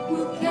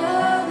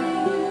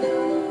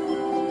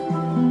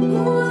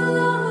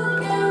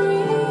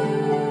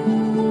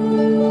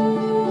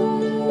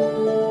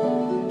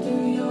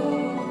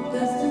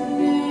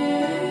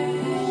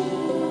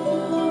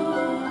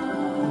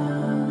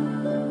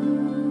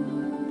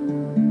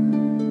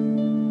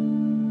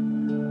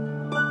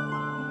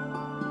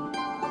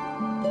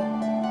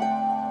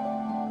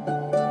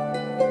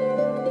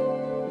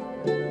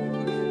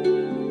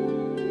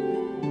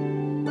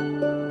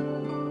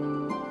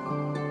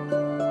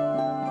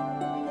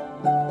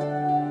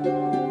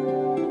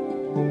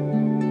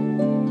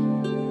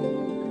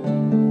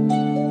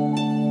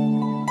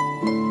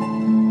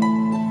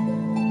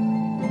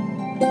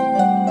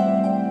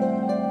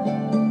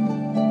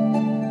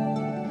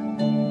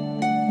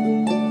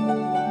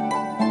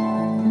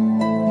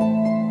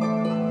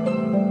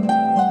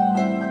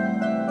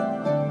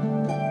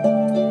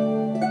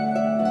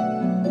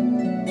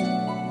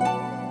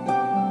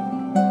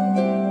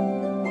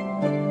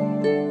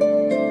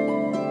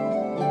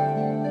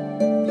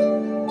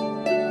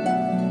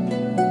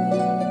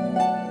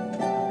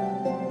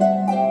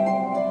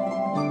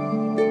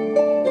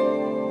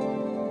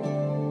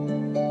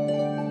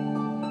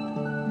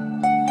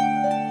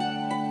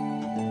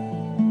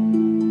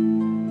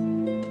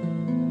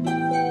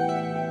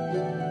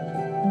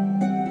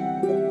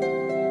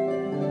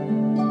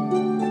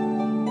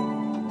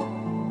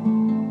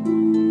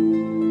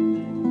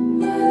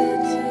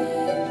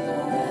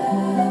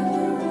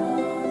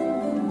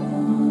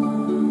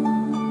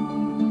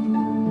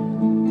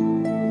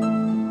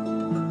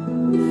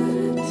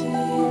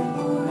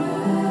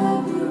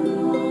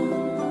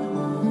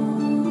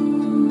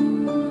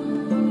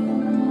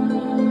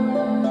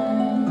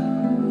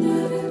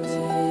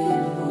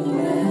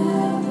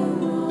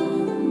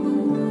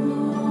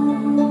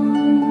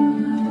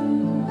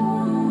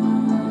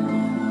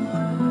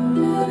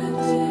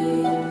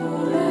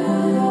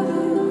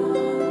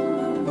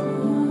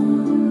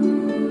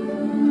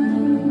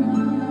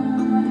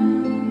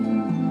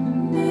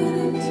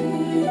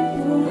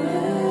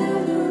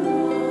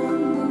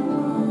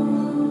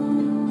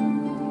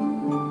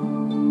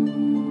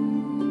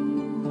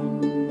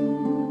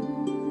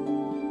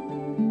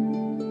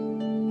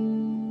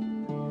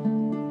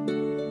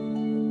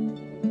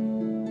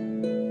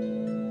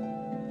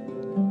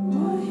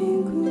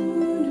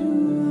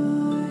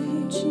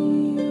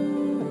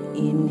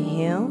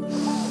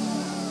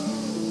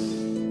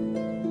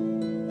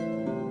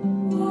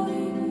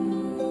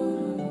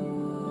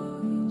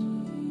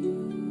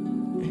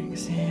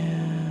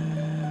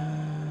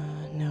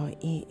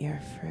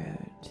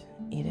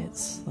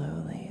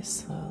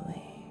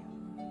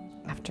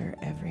 After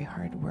every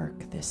hard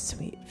work, this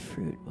sweet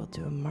fruit will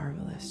do a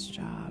marvelous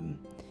job.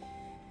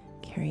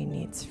 Carrie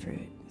needs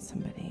fruit.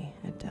 Somebody,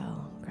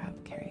 Adele,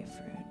 grab Carrie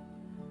fruit.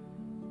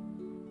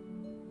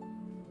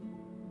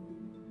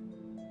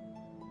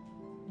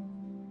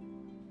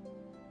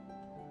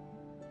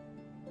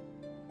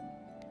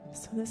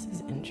 So this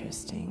is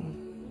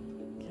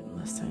interesting. You can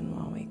listen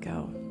while we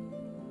go.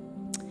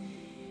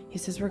 He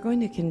says, we're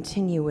going to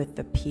continue with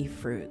the pea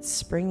fruits.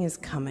 Spring is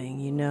coming,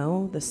 you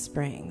know, the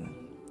spring.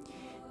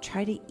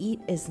 Try to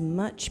eat as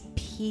much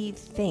pea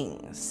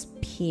things.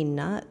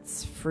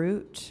 Peanuts,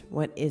 fruit,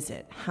 what is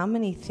it? How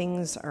many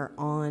things are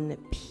on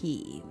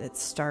pea that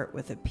start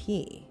with a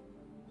P?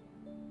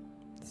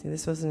 See,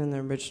 this wasn't in the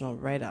original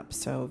write-up.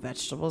 So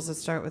vegetables that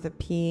start with a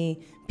P,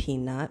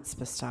 peanuts,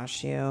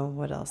 pistachio.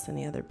 What else?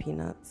 Any other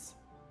peanuts?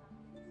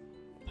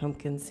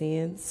 Pumpkin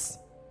seeds.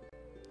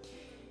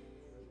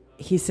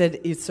 He said,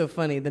 it's so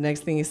funny. The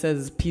next thing he says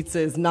is pizza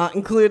is not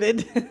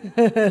included.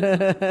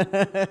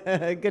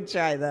 Good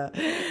try, though.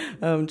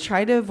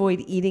 Try to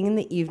avoid eating in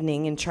the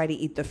evening and try to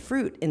eat the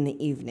fruit in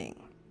the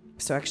evening.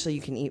 So actually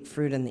you can eat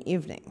fruit in the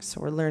evening.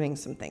 So we're learning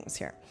some things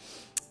here.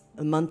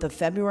 The month of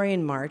February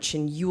and March,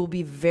 and you will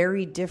be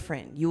very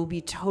different. You will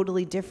be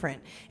totally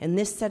different. And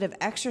this set of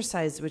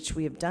exercise, which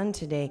we have done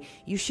today,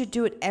 you should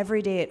do it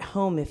every day at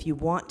home if you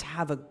want to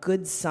have a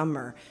good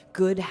summer,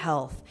 good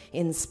health,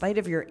 in spite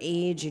of your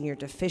age and your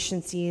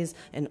deficiencies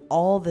and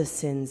all the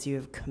sins you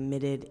have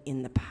committed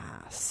in the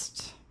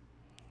past.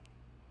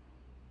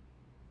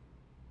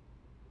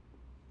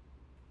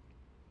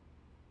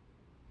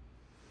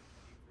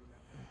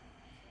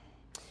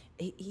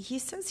 He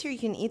says here you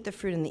can eat the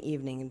fruit in the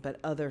evening, but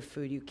other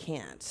food you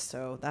can't.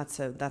 So that's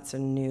a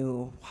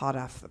new hot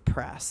off the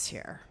press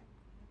here.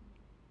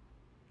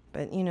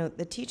 But, you know,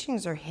 the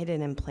teachings are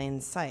hidden in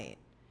plain sight.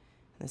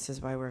 This is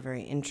why we're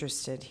very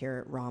interested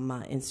here at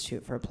Rama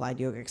Institute for Applied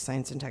Yogic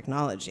Science and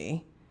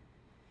Technology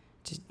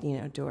to, you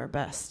know, do our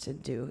best to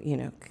do, you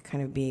know,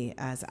 kind of be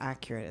as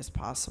accurate as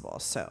possible.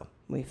 So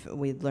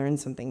we learned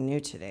something new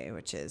today,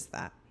 which is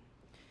that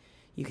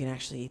you can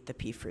actually eat the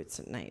pea fruits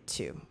at night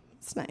too.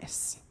 It's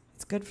nice.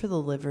 It's good for the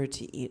liver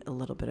to eat a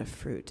little bit of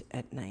fruit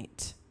at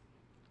night.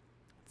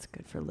 It's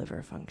good for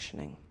liver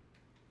functioning.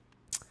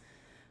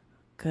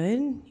 Good?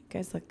 You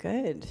guys look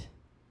good.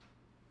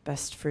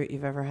 Best fruit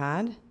you've ever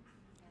had?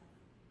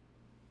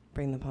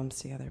 Bring the palms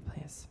together,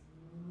 please.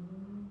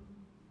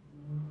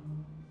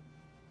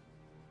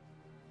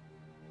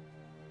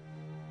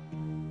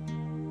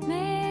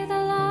 May the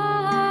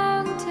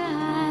long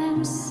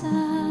time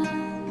sun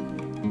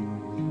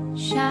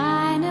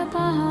shine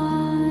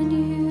upon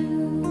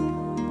you.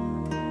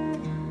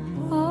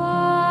 Oh,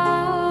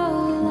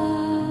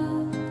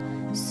 love,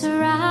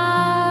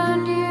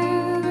 surround you,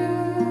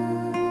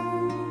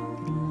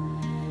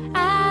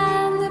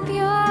 and the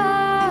pure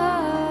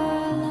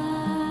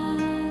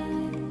light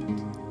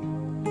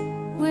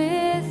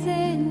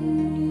within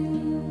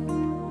you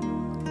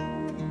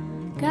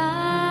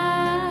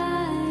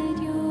guide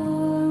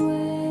your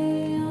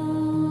way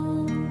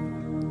on.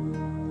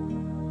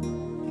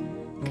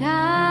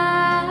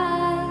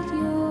 Guide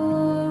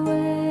your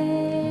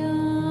way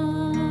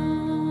on.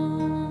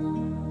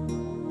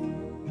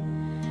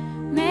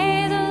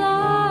 May the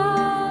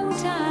long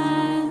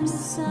time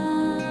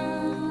sun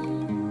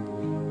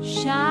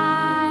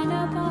shine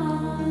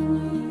upon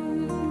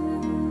you.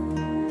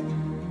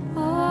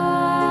 Oh,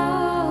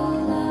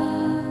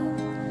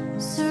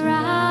 love,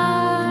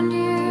 surround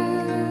you,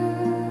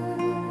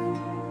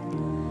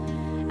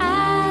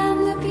 and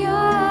the pure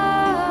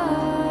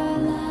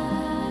light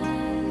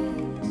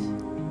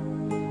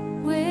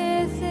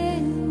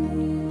within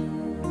you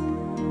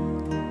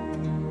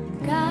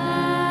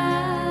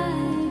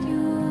guide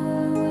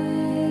your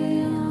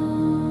way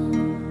on.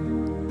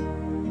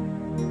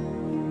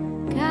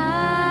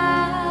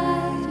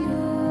 Guide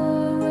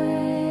your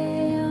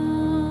way on.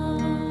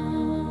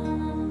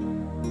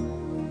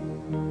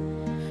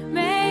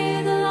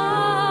 May the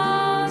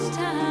long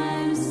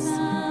time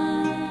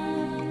sun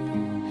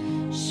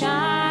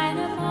shine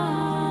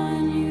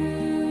upon you.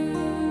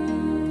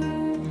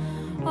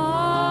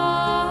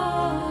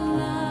 Oh,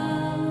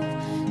 love,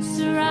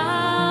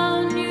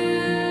 surround you,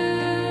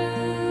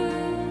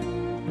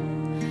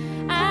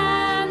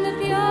 and the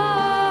pure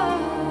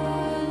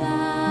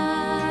light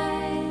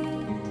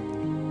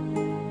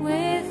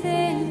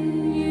within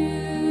you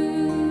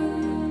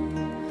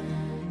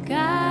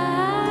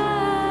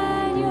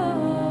guide your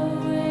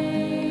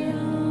way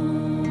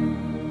on.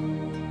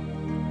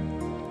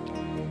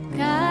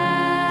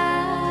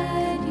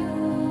 Guide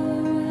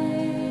your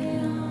way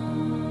on.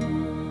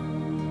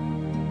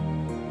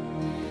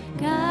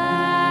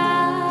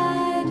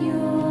 Guide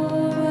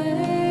your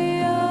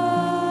way on.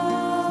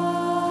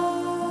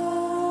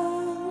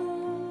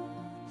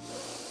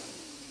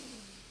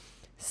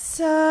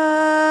 Sat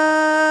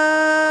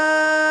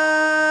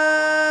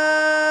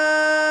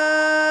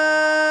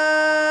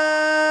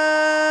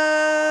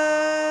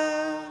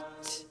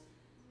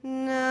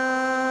Nam.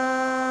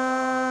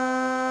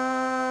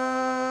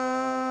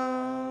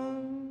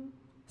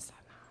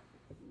 Sat Nam.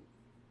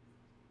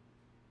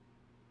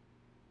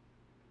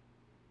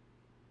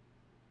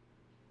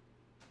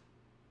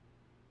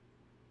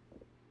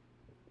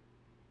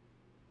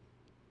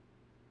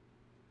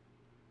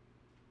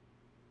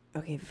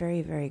 Okay,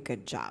 very, very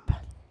good job.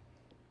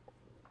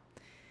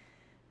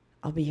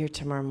 I'll be here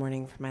tomorrow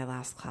morning for my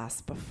last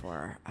class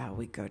before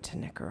we go to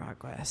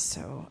Nicaragua,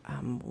 so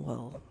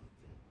we'll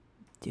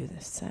do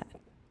this set.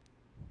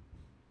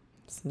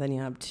 So then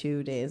you'll have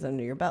 2 days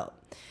under your belt.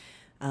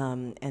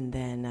 And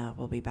then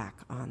we'll be back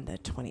on the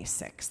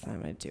 26th.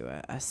 I'm going to do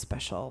a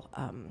special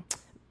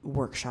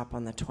workshop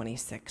on the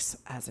 26th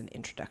as an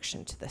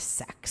introduction to the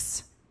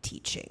sex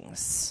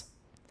teachings.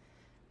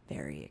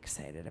 Very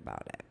excited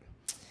about it.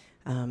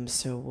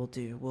 So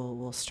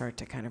we'll start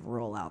to kind of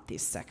roll out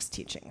these sex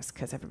teachings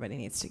because everybody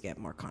needs to get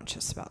more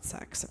conscious about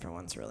sex.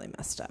 Everyone's really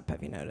messed up.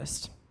 Have you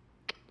noticed?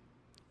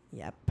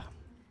 Yep.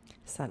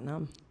 Sat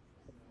Nam.